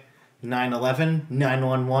say? 9/11,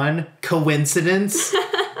 9/11, coincidence?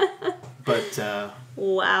 But,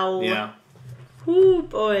 wow. Yeah. Ooh,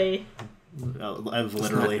 boy. I've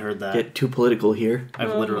literally heard that. Get too political here.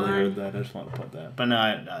 I've literally heard that. I just want to put that. But no,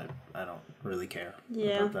 I don't really care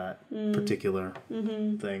about that particular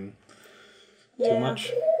thing. Too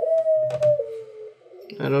much.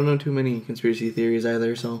 I don't know too many conspiracy theories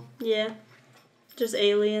either, so... Yeah. Just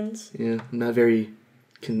aliens. Yeah, I'm not a very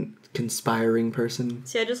conspiring person.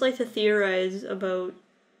 See, I just like to theorize about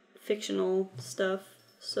fictional stuff,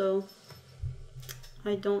 so...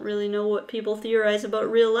 I don't really know what people theorize about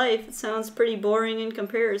real life. It sounds pretty boring in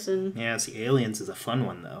comparison. Yeah, see, aliens is a fun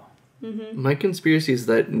one, though. My conspiracy is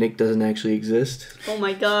that Nick doesn't actually exist. Oh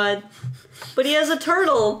my god. But he has a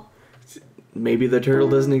turtle! Maybe the turtle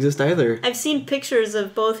doesn't exist either. I've seen pictures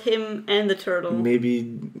of both him and the turtle.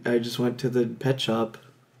 Maybe I just went to the pet shop.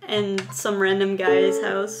 And some random guy's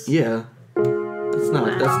house. Yeah. That's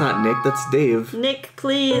not Nick, that's Dave. Nick,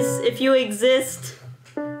 please, if you exist,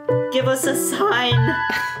 give us a sign.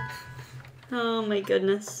 Oh my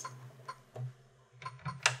goodness.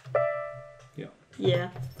 Yeah. Yeah.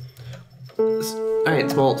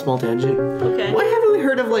 Alright, small tangent. Okay. Why haven't we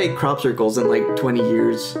heard of, like, crop circles in, like, 20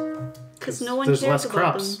 years? Because no one There's cares less about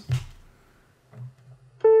crops. them.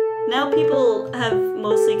 Now people have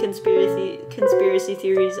mostly conspiracy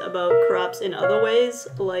theories about crops in other ways,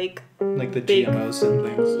 like the GMOs and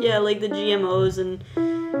things. Yeah, like the GMOs and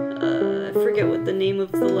I forget what the name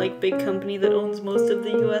of the like big company that owns most of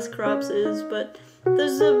the U.S. crops is, but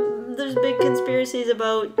there's big conspiracies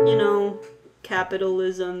about, you know,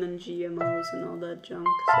 capitalism and GMOs and all that junk.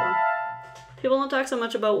 So people don't talk so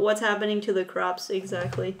much about what's happening to the crops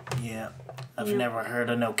exactly. Yeah. I've never heard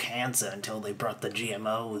of no cancer until they brought the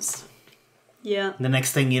GMOs. Yeah. The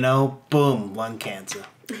next thing you know, boom, lung cancer.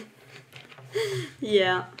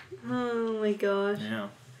 Yeah. Oh my gosh. Yeah.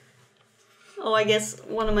 Oh, I guess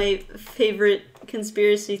one of my favorite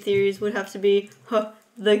conspiracy theories would have to be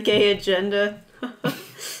the gay agenda.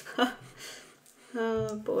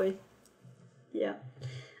 Oh boy. Yeah.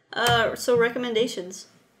 So recommendations.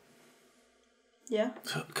 Yeah.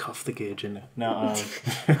 Cough the gay agenda. No,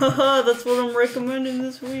 That's what I'm recommending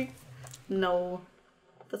this week. No.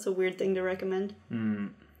 That's a weird thing to recommend.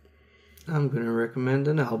 I'm gonna recommend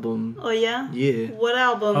an album. Oh, yeah? Yeah. What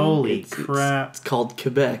album? Holy crap. It's called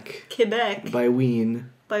Quebec. Quebec. By Ween.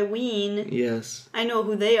 By Ween. Yes. I know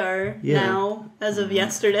who they are now, as of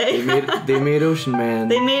yesterday. They made Ocean Man.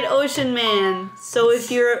 They made Ocean Man. So if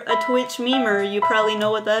you're a Twitch memer, you probably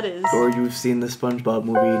know what that is. Or you've seen the SpongeBob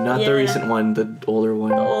movie. Not the recent one, the older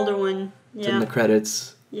one. The older one. Yeah. It's in the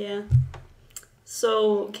credits. Yeah.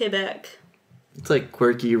 So, Quebec. It's like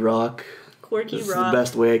quirky rock. Quirky This rock. is the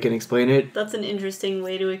best way I can explain it. That's an interesting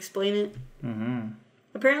way to explain it.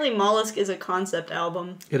 Apparently Mollusk is a concept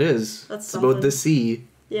album. It is. That's it's something. about the sea.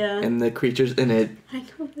 Yeah. And the creatures in it. I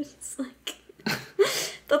know, but it's like...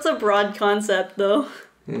 That's a broad concept, though.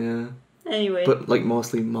 Yeah. Anyway. But, like,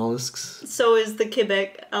 mostly mollusks. So is the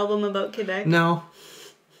Quebec album about Quebec? No.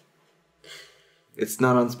 It's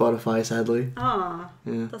not on Spotify, sadly. Ah.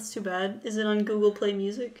 Yeah. That's too bad. Is it on Google Play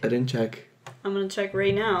Music? I didn't check. I'm gonna check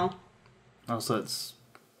right now. Also, it's...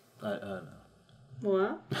 I don't know.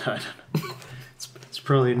 What? I don't know. It's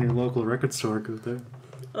probably in your local record store, go there.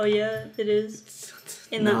 Oh yeah, it is.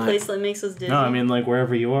 In that place that makes us dizzy. No, I mean, like,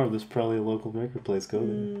 wherever you are, there's probably a local record place, go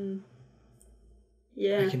there.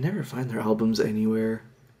 Yeah. I can never find their albums anywhere.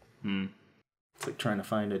 It's like trying to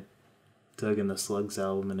find a Doug and the Slugs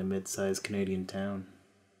album in a mid-sized Canadian town.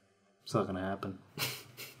 It's not gonna happen.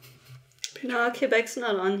 No, Quebec's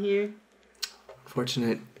not on here.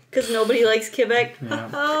 Fortunate. Because nobody likes Quebec. Yeah.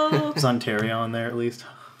 Oh. Is Ontario on there, at least?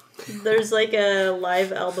 There's like a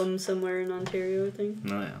live album somewhere in Ontario, I think.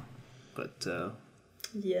 Oh, yeah. But,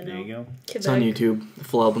 Yeah, there you go. Quebec. It's on YouTube. The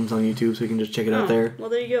full album's on YouTube, so you can just check it out there. Well,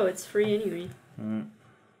 there you go. It's free anyway.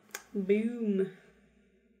 Boom.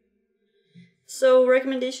 So,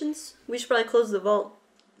 recommendations? We should probably close the vault.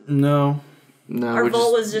 No. Our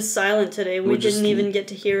vault was just silent today. We didn't just- even get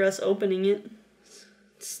to hear us opening it.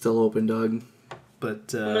 It's still open, dog.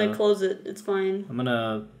 But, I'm gonna close it. It's fine. I'm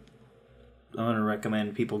gonna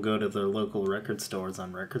recommend people go to their local record stores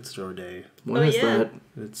on Record Store Day. When is that?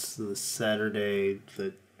 It's the Saturday,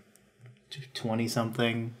 the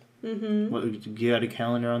 20-something. What, you got a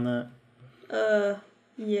calendar on that?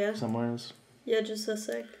 Yeah. Somewhere? Yeah, just a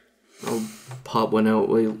sec. I'll pop one out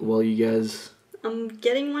while you guys... I'm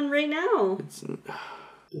getting one right now.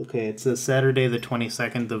 Okay, it's the Saturday, the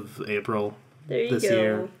 22nd of April. There you this go.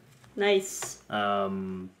 year. Nice.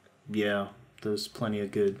 Yeah, there's plenty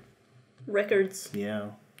of good. Records.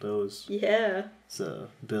 Yeah, those. Yeah. It's a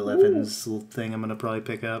Bill Evans little thing I'm gonna probably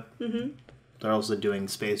pick up. They're also doing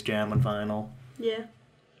Space Jam on vinyl. Yeah.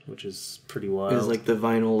 Which is pretty wild. Is like the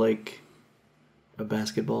vinyl like a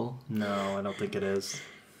basketball? No, I don't think it is.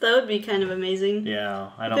 That would be kind of amazing.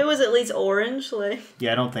 Yeah, I If don't. it was at least orange, like...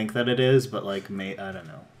 Yeah, I don't think that it is, but like, I don't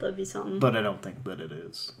know. That'd be something. But I don't think that it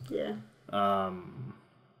is. Yeah.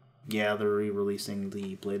 Yeah, they're re-releasing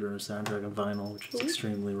the Blade Runner soundtrack on vinyl, which is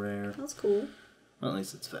extremely rare. That's cool. Well, at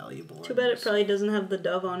least it's valuable. Too bad it probably doesn't have the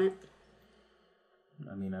dove on it.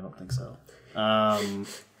 I mean, I don't think so.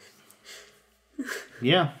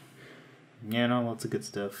 Yeah. Yeah, no, lots of good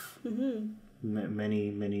stuff.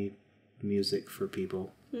 Many music for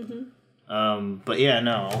people. But yeah,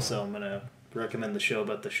 no, also I'm gonna recommend the show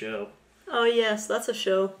about the show. Oh, yes, that's a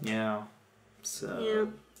show. Yeah. So... Yeah.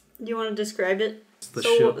 Do you want to describe it? The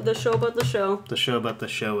so, show, the show about the show. The show about the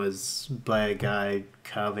show is by a guy,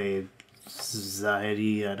 Kaveh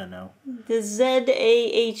Zahedi, I don't know. The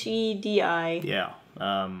Zahedi. Yeah.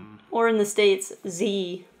 Or in the States,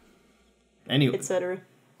 Z, Anyway. etc.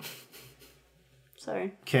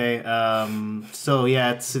 Sorry. Okay, so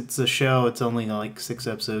yeah, it's a show. It's only like 6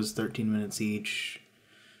 episodes, 13 minutes each.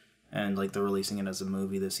 And like they're releasing it as a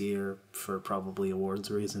movie this year for probably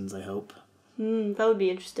awards reasons, I hope. That would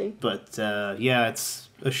be interesting. But yeah, it's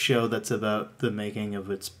a show that's about the making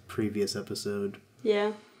of its previous episode.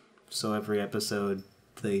 Yeah. So every episode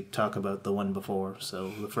they talk about the one before. So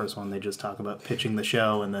the first one they just talk about pitching the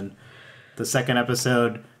show, and then the second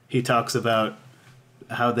episode he talks about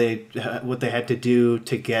what they had to do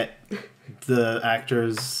to get the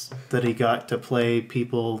actors that he got to play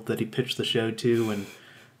people that he pitched the show to, and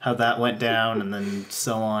how that went down, and then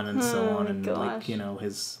so on and so on, and like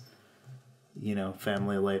his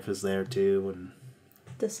family life is there too, and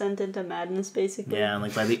Descent into madness, basically. yeah, and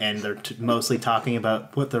like by the end they're mostly talking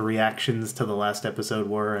about what the reactions to the last episode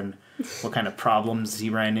were and what kind of problems he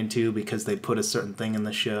ran into because they put a certain thing in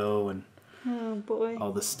the show and oh boy,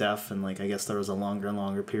 all the stuff, and like I guess there was a longer and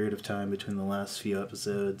longer period of time between the last few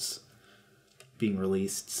episodes being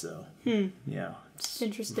released, so yeah, it's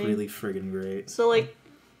interesting, really friggin' great. So like,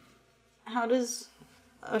 how does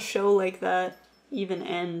a show like that even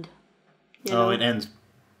end? It ends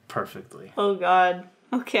perfectly. Oh god.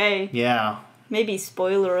 Okay. Yeah. Maybe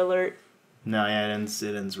spoiler alert. No, yeah, it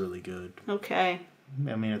ends really good. Okay.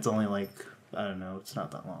 I mean, it's only like, I don't know, it's not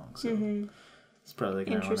that long, so it's probably like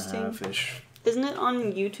an hour and a half-ish. Isn't it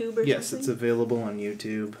on YouTube or something? Yes, it's available on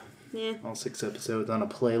YouTube. Yeah. All 6 episodes on a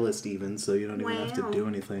playlist even, so you don't even have to do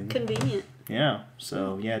anything. Convenient. Yeah,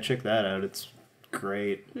 so yeah, check that out. It's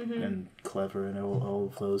great and clever and all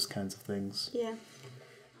of those kinds of things. Yeah.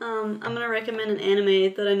 I'm gonna recommend an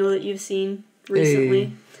anime that I know that you've seen recently.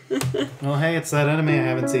 Hey. Oh, hey, it's that anime I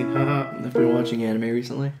haven't seen. I've been watching anime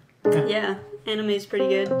recently. Yeah, anime's pretty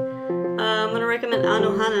good. I'm gonna recommend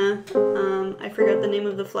Anohana. I forgot the name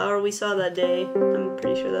of the flower we saw that day. I'm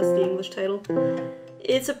pretty sure that's the English title.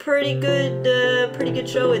 It's a pretty good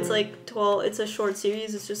show. It's like 12. It's a short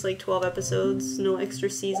series. It's just like 12 episodes. No extra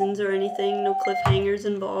seasons or anything. No cliffhangers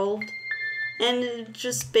involved. And it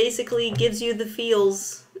just basically gives you the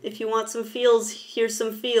feels. If you want some feels, here's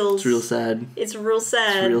some feels. It's real sad. It's real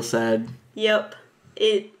sad. It's real sad. Yep.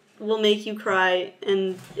 It will make you cry,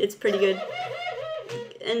 and it's pretty good.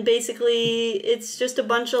 And basically, it's just a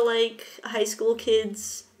bunch of like high school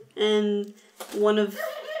kids, and one of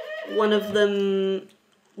them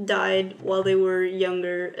died while they were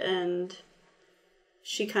younger, and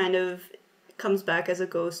she kind of comes back as a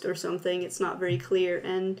ghost or something. It's not very clear,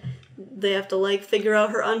 and they have to like figure out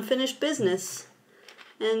her unfinished business.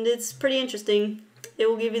 And it's pretty interesting. It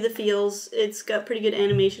will give you the feels. It's got pretty good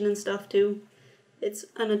animation and stuff too. It's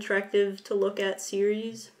an attractive to look at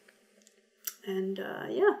series. And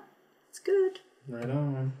yeah, it's good. Right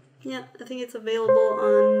on. Yeah, I think it's available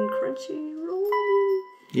on Crunchyroll.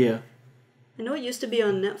 Yeah. I know it used to be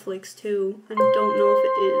on Netflix too. I don't know if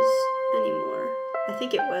it is anymore. I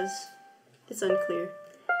think it was. It's unclear.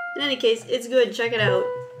 In any case, it's good. Check it out.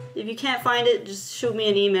 If you can't find it, just shoot me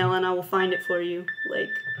an email and I will find it for you. Like,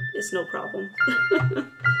 it's no problem.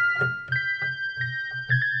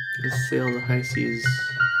 Just sail the high seas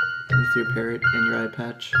with your parrot and your eye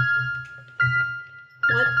patch.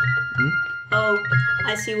 What? Oh,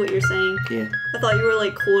 I see what you're saying. Yeah. I thought you were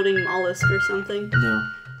like quoting Mollusk or something. No.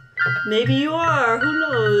 Maybe you are. Who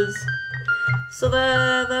knows? So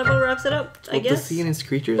that about wraps it up, I guess. The sea and its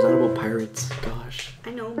creatures, not about pirates. Gosh. I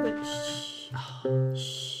know, but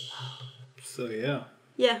shh. So yeah.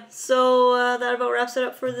 Yeah, so that about wraps it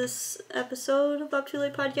up for this episode of Up Too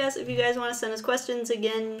Late Podcast. If you guys want to send us questions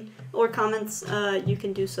again or comments, you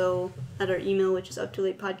can do so at our email, which is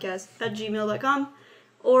uptoolatepodcast@gmail.com,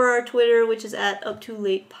 or our Twitter, which is at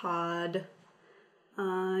uptoolatepod.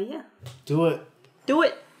 Yeah. Do it. Do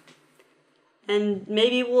it! And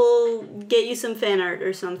maybe we'll get you some fan art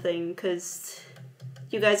or something, because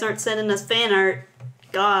you guys aren't sending us fan art.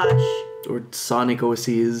 Gosh. Or Sonic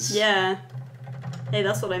OCs. Yeah. Hey,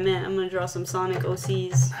 that's what I meant. I'm gonna draw some Sonic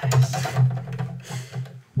OCs.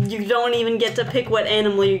 Nice. You don't even get to pick what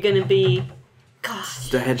animal you're gonna be. Gosh.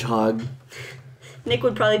 The hedgehog. Nick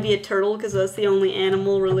would probably be a turtle, because that's the only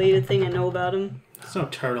animal-related thing I know about him. There's no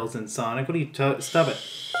turtles in Sonic. What are you Stop it.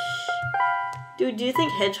 Dude, do you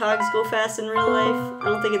think hedgehogs go fast in real life? I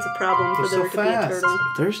don't think it's a problem for there to be a turtle.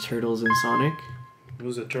 There's turtles in Sonic.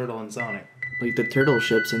 Who's a turtle in Sonic? Like the turtle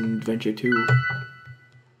ships in Adventure 2.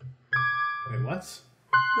 Wait, what?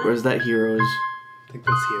 Or is that Heroes? I think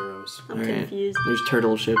that's Heroes. I'm confused. There's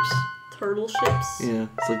turtle ships. Turtle ships? Yeah,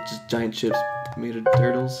 it's like just giant ships made of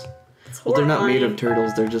turtles. It's Well, they're not made of horrifying.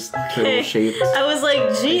 turtles, they're just turtle shaped. I was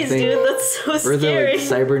like, geez, dude, that's so scary. Or they're like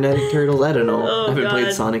cybernetic turtles, I don't know. Oh, I haven't played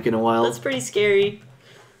God. Sonic in a while. That's pretty scary.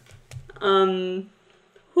 Whew.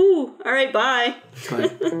 Alright, bye. Bye.